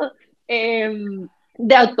 ¿verdad?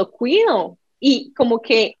 De autocuido y como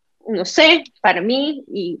que no sé, para mí,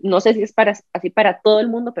 y no sé si es así para todo el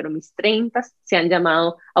mundo, pero mis 30 se han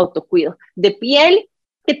llamado autocuido. De piel,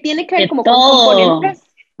 que tiene que ver De como con todo. componentes,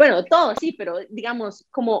 bueno, todo, sí, pero digamos,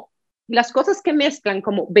 como las cosas que mezclan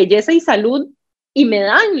como belleza y salud y me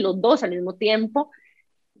dan los dos al mismo tiempo,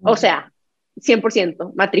 o sea,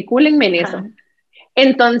 100%, matricúlenme en eso. Ajá.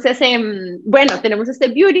 Entonces, bueno, tenemos este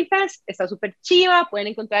Beauty Fest, está súper chiva, pueden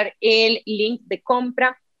encontrar el link de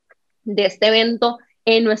compra de este evento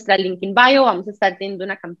en nuestra link in bio. Vamos a estar teniendo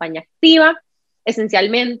una campaña activa.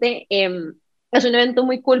 Esencialmente, es un evento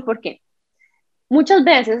muy cool porque muchas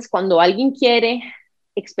veces cuando alguien quiere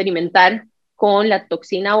experimentar con la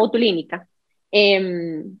toxina botulínica,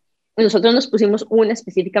 nosotros nos pusimos una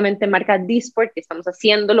específicamente marca Disport, que estamos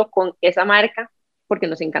haciéndolo con esa marca porque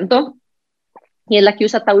nos encantó, y es la que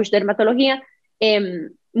usa Tausch Dermatología.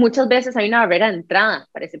 Muchas veces hay una barrera de entrada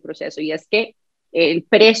para ese proceso y es que el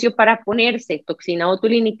precio para ponerse toxina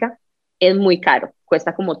botulínica es muy caro,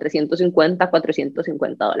 cuesta como 350,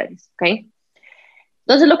 $450, ¿ok?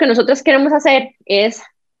 Entonces lo que nosotros queremos hacer es,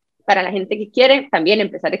 para la gente que quiere también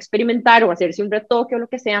empezar a experimentar o hacerse un retoque o lo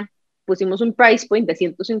que sea, pusimos un price point de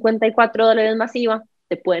 $154 masiva,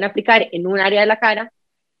 te pueden aplicar en un área de la cara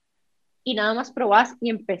y nada más probás y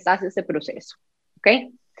empezás ese proceso,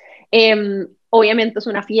 ¿ok? Obviamente es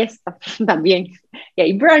una fiesta también, y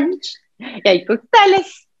hay brunch, y hay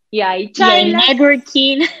cócteles, y hay Y hay charlas,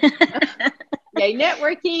 networking. y hay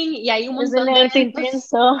networking, y hay un Es un montón de evento eventos.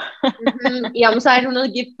 intenso. Y vamos a ver unos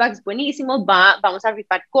gift bags buenísimos, vamos a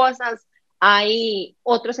rifar cosas. Hay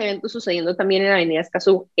otros eventos sucediendo también en Avenida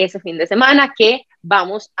Escazú ese fin de semana que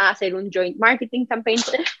vamos a hacer un joint marketing campaign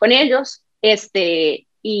con ellos.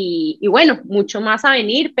 Y bueno, mucho más a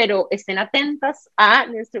venir, pero estén atentas a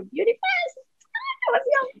nuestro Beauty Fest.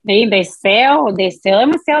 Sí, deseo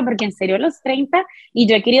demasiado, porque en serio a los 30, y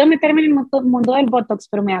yo he querido meterme en el mundo del Botox,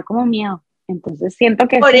 pero me da como miedo. Entonces siento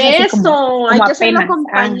que Por esto es así como, eso, hay como que hacerlo apenas.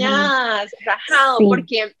 Ajá, acompañadas, rajado, sí.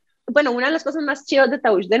 porque, bueno, una de las cosas más chidas de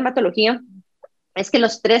Tausch Dermatología es que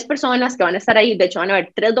las 3 personas que van a estar ahí, de hecho van a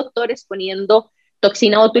haber 3 doctores poniendo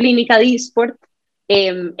toxina botulínica Dysport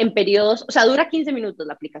en periodos, o sea, dura 15 minutos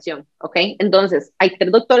la aplicación, ¿ok? Entonces, hay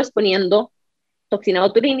 3 doctores poniendo toxina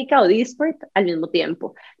botulínica o Dysport al mismo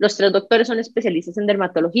tiempo. Los 3 doctores son especialistas en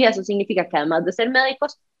dermatología, eso significa que además de ser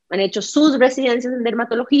médicos, han hecho sus residencias en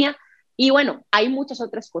dermatología y bueno, hay muchas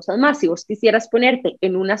otras cosas más. Si vos quisieras ponerte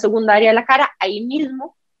en una segunda área de la cara, ahí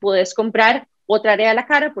mismo puedes comprar otra área de la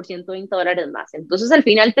cara por $120 más. Entonces al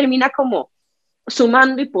final termina como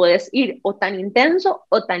sumando y puedes ir o tan intenso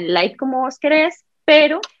o tan light como vos querés,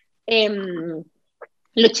 pero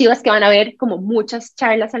lo chivo es que van a haber como muchas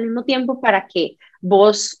charlas al mismo tiempo para que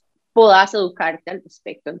vos puedas educarte al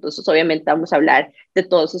respecto. Entonces, obviamente vamos a hablar de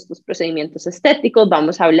todos estos procedimientos estéticos,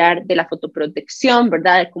 vamos a hablar de la fotoprotección,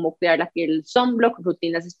 ¿verdad? De cómo cuidar la piel del sunblock,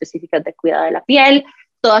 rutinas específicas de cuidado de la piel,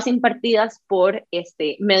 todas impartidas por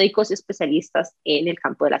médicos especialistas en el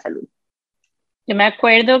campo de la salud. Yo me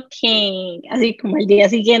acuerdo que así como el día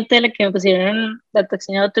siguiente de la que me pusieron la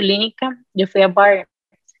toxina botulínica, yo fui a bar.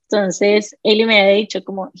 Entonces, Eli me había dicho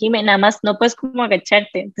como, Jimé, nada más no puedes como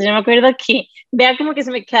agacharte. Entonces yo me acuerdo que, vea como que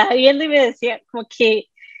se me quedaba viendo y me decía como que,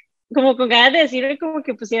 como con ganas de decirme como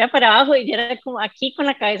que pusiera para abajo y yo era como aquí con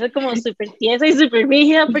la cabeza como súper tiesa y súper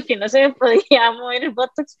rígida porque no se me podía mover el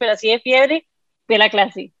botox, pero así de fiebre de la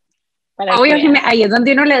clase, para que Obvio, vean. ahí es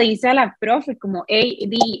donde uno le dice a la profe, como, hey,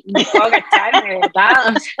 no puedo agacharme,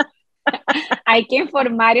 ¿verdad? O sea, hay que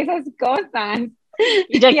informar esas cosas.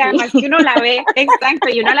 Y yo Y aquí, además que uno la ve, exacto,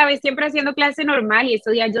 y uno la ve siempre haciendo clase normal, y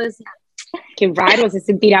estos días yo decía, qué raro, se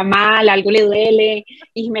sentirá mal, algo le duele,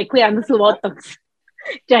 y me cuidando su botox.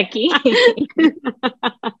 yo aquí.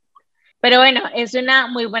 Pero bueno, es una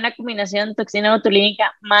muy buena combinación toxina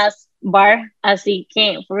botulínica más bar, así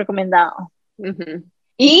que fue recomendado.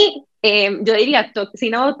 Y yo diría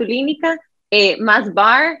toxina botulínica, más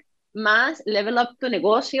bar, más level up tu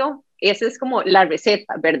negocio, esa es como la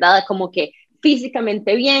receta, ¿verdad? Como que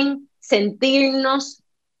físicamente bien, sentirnos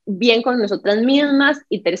bien con nosotras mismas,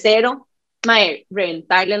 y tercero, mae,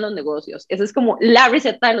 reventarle en los negocios. Esa es como la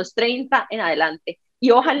receta de los 30 en adelante. Y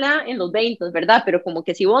ojalá en los 20, ¿verdad? Pero como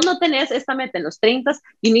que si vos no tenés esta meta en los 30,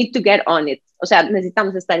 you need to get on it. O sea,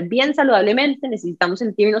 necesitamos estar bien saludablemente, necesitamos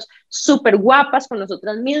sentirnos súper guapas con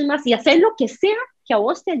nosotras mismas y hacer lo que sea que a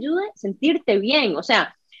vos te ayude a sentirte bien. O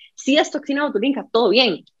sea, si es toxina botulínica, todo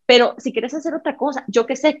bien. Pero si quieres hacer otra cosa, yo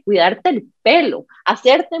qué sé, cuidarte el pelo,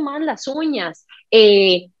 hacerte más las uñas,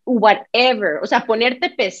 whatever. O sea, ponerte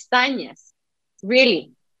pestañas.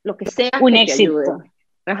 Really, lo que sea Un que te éxito. ayude.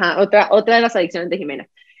 Ajá, otra de las adicciones de Jimena.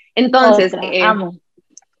 Entonces, Amo.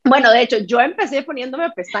 bueno, de hecho, yo empecé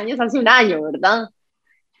poniéndome pestañas hace un año, ¿verdad?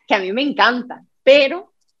 Que a mí me encanta,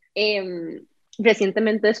 pero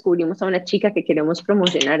recientemente descubrimos a una chica que queremos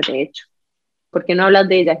promocionar, de hecho. ¿Por qué no hablas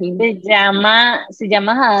de ella, Jimena? Se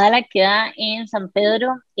llama Jadala, queda en San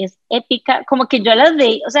Pedro, es épica, como que yo las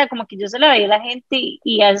veía, o sea, como que yo se la veía a la gente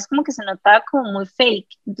y a veces como que se notaba como muy fake,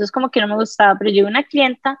 entonces como que no me gustaba, pero yo una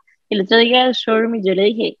clienta el otro día del showroom y yo le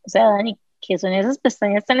dije, o sea, Dani, ¿qué son esas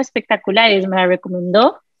pestañas tan espectaculares? Me la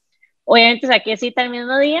recomendó, obviamente saqué cita el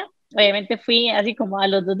mismo día, obviamente fui así como a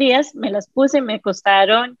los 2 días, me las puse, me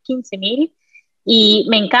costaron 15,000 y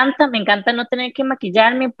me encanta no tener que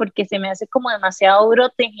maquillarme porque se me hace como demasiado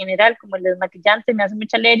brote en general, como el desmaquillante, me hace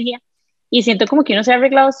mucha alergia y siento como que uno se ha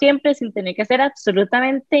arreglado siempre sin tener que hacer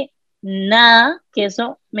absolutamente nada, que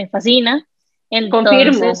eso me fascina.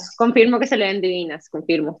 Entonces, Confirmo que se le ven divinas,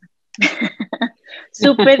 confirmo.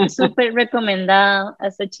 súper, súper recomendada a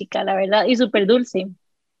esta chica, la verdad, y súper dulce,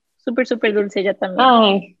 súper, súper dulce ella también.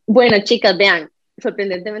 Ay, bueno, chicas, vean,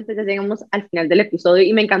 sorprendentemente ya llegamos al final del episodio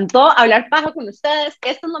y me encantó hablar paja con ustedes.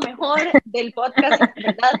 Esto es lo mejor del podcast,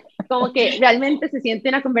 ¿verdad? Como que realmente se siente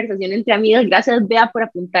una conversación entre amigas. Gracias, Bea, por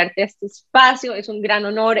apuntarte a este espacio. Es un gran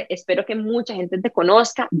honor. Espero que mucha gente te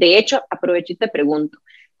conozca. De hecho, aprovecho y te pregunto,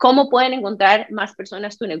 ¿cómo pueden encontrar más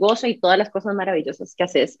personas tu negocio y todas las cosas maravillosas que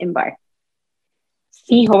haces en Bar?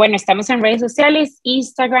 Fijo, bueno, estamos en redes sociales,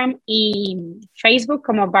 Instagram y Facebook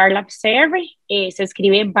como BarLabCR. Se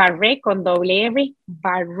escribe Barre con doble R,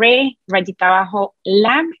 Barre, rayita abajo,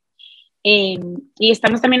 Lab. Y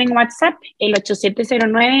estamos también en WhatsApp, el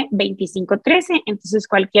 8709-2513. Entonces,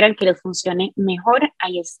 cualquiera que les funcione mejor,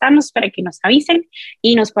 ahí estamos para que nos avisen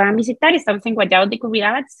y nos puedan visitar. Estamos en Guayados de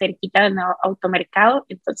Cubidabat, cerquita del nuevo automercado.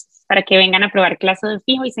 Entonces, para que vengan a probar clase de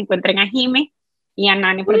fijo y se encuentren a Jime y a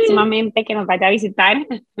Nani próximamente que nos vaya a visitar.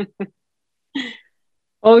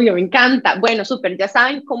 Obvio, me encanta. Bueno, súper, ya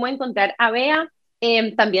saben cómo encontrar a Bea.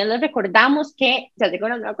 También les recordamos que ya llegó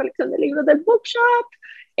una nueva colección de libros del Bookshop.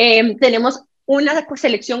 Tenemos una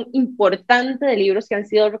selección importante de libros que han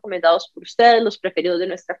sido recomendados por ustedes, los preferidos de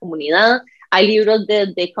nuestra comunidad. Hay libros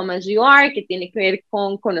de Come As You Are, que tiene que ver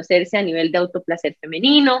con conocerse a nivel de autoplacer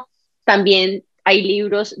femenino. También hay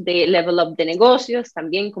libros de Level Up de negocios,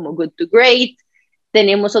 también como Good to Great.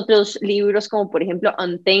 Tenemos otros libros como por ejemplo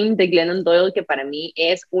Untamed de Glennon Doyle, que para mí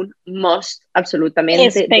es un must absolutamente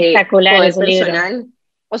espectacular de poder ese personal. libro.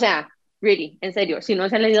 O sea, really, en serio, si no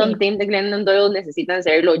se han leído Sí. Untamed de Glennon Doyle, necesitan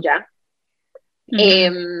hacerlo ya.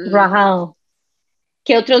 Rajado.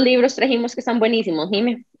 ¿Qué otros libros trajimos que están buenísimos,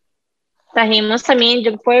 Jimmy? Trajimos también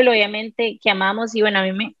Yo Pueblo, obviamente, que amamos, y bueno,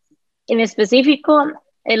 en específico,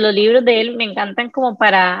 los libros de él me encantan como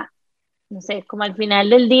para, no sé, como al final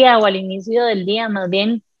del día o al inicio del día, más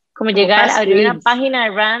bien, como Como llegar, fast abrir una reads. página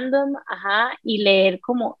random, ajá, y leer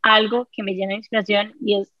como algo que me llene de inspiración,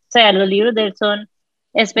 o sea, los libros de él son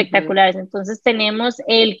espectaculares. Entonces tenemos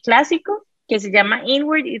el clásico que se llama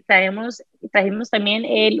Inward y trajimos también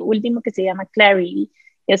el último que se llama Clarity,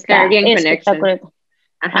 que está Clarity and Connection. espectacular.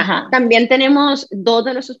 Ajá. Ajá. También tenemos dos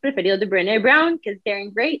de nuestros preferidos de Brené Brown, que es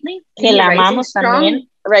Daring Greatly Que y la Rising amamos Strong. también.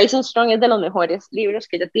 Rising Strong es de los mejores libros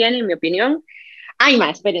que ella tiene, en mi opinión. Ay,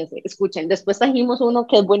 ma, espérense, escuchen. Después trajimos uno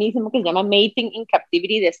que es buenísimo, que se llama Mating in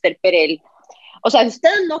Captivity, de Esther Perel. O sea, si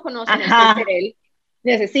ustedes no conocen a Esther Perel,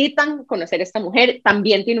 necesitan conocer a esta mujer.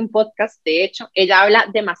 También tiene un podcast, de hecho. Ella habla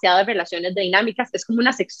demasiado de relaciones dinámicas. Es como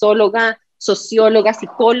una sexóloga, socióloga,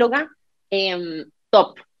 psicóloga.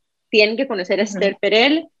 Top. Tienen que conocer a Esther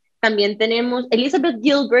Perel. También tenemos Elizabeth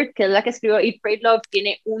Gilbert, que es la que escribió Eat, Pray, Love.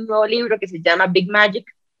 Tiene un nuevo libro que se llama Big Magic.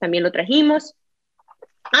 También lo trajimos.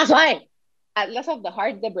 Suave. Atlas of the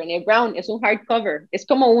Heart de Brené Brown es un hardcover, es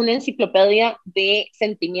como una enciclopedia de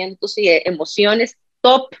sentimientos y de emociones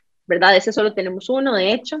top, ¿verdad? Ese solo tenemos uno,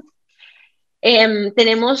 de hecho.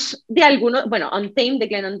 Tenemos de algunos, bueno, Untamed de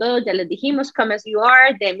Glennon Doyle, ya les dijimos, Come As You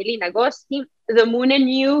Are de Emily Nagoski, The Moon and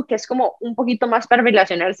You, que es como un poquito más para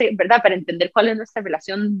relacionarse, ¿verdad? Para entender cuál es nuestra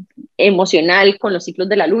relación emocional con los ciclos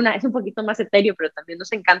de la luna. Es un poquito más etéreo, pero también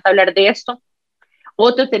nos encanta hablar de esto.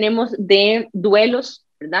 Otro tenemos de duelos,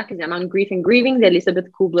 ¿verdad? Que se llaman Grief and Grieving de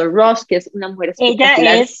Elizabeth Kubler-Ross, que es una mujer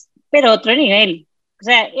espectacular. Ella es, pero otro nivel. O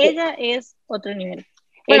sea, ella es otro nivel.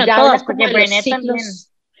 Bueno, Ella todas, habla como porque de los Brené también. ciclos.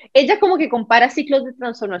 Ella como que compara ciclos de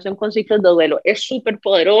transformación con ciclos de duelo. Es súper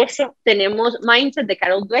poderoso. Tenemos Mindset de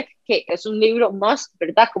Carol Dweck, que es un libro must,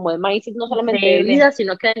 ¿verdad? Como de mindset, no solamente de Increíble. vida,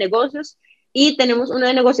 sino que de negocios. Y tenemos uno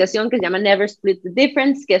de negociación que se llama Never Split the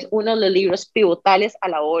Difference, que es uno de los libros pivotales a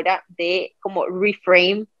la hora de como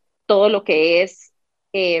reframe todo lo que es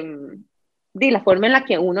de la forma en la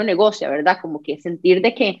que uno negocia, ¿verdad? Como que sentir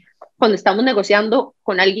de que cuando estamos negociando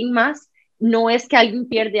con alguien más, no es que alguien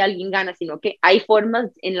pierde, alguien gana, sino que hay formas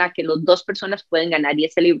en las que las dos personas pueden ganar, y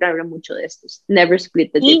ese libro habla mucho de esto, Never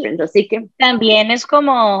Split the Y Difference, así que también es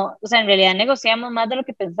como, o sea, en realidad negociamos más de lo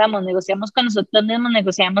que pensamos, negociamos con nosotros mismos,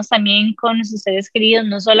 negociamos también con nuestros seres queridos,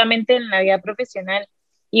 no solamente en la vida profesional.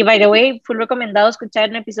 Y by the way, fue recomendado escuchar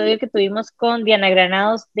un episodio que tuvimos con Diana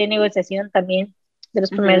Granados de negociación también, de los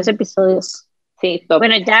primeros episodios. sí, top.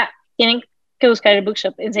 Bueno, ya tienen que buscar el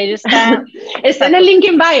bookshop, en serio está... Está en el link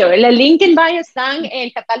in bio, en el link in bio están en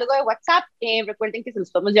el catálogo de WhatsApp, recuerden que se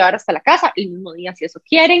los podemos llevar hasta la casa el mismo día si eso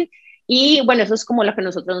quieren, y bueno, eso es como lo que a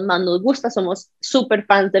nosotros más nos gusta, somos súper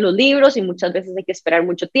fans de los libros y muchas veces hay que esperar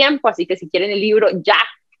mucho tiempo, así que si quieren el libro ya,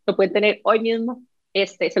 lo pueden tener hoy mismo,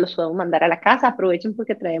 se los podemos mandar a la casa, aprovechen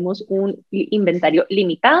porque traemos un inventario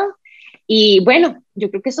limitado. Y bueno, yo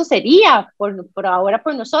creo que eso sería por ahora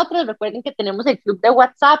por nosotros. Recuerden que tenemos el club de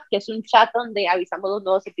WhatsApp, que es un chat donde avisamos los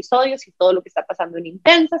nuevos episodios y todo lo que está pasando en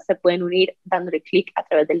Intensas. Se pueden unir dándole clic a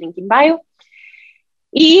través del link in bio.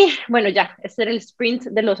 Y bueno, ya, este era el sprint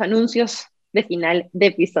de los anuncios de final de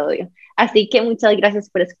episodio. Así que muchas gracias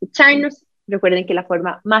por escucharnos. Recuerden que la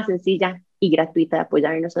forma más sencilla y gratuita de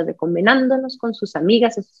apoyarnos es recomendándonos con sus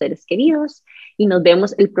amigas y sus seres queridos. Y nos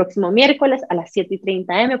vemos el próximo miércoles a las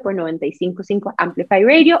 7:30 am por 95.5 Amplify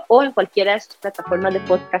Radio o en cualquiera de sus plataformas de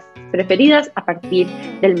podcast preferidas a partir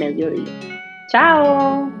del mediodía.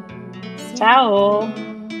 ¡Chao! Chao.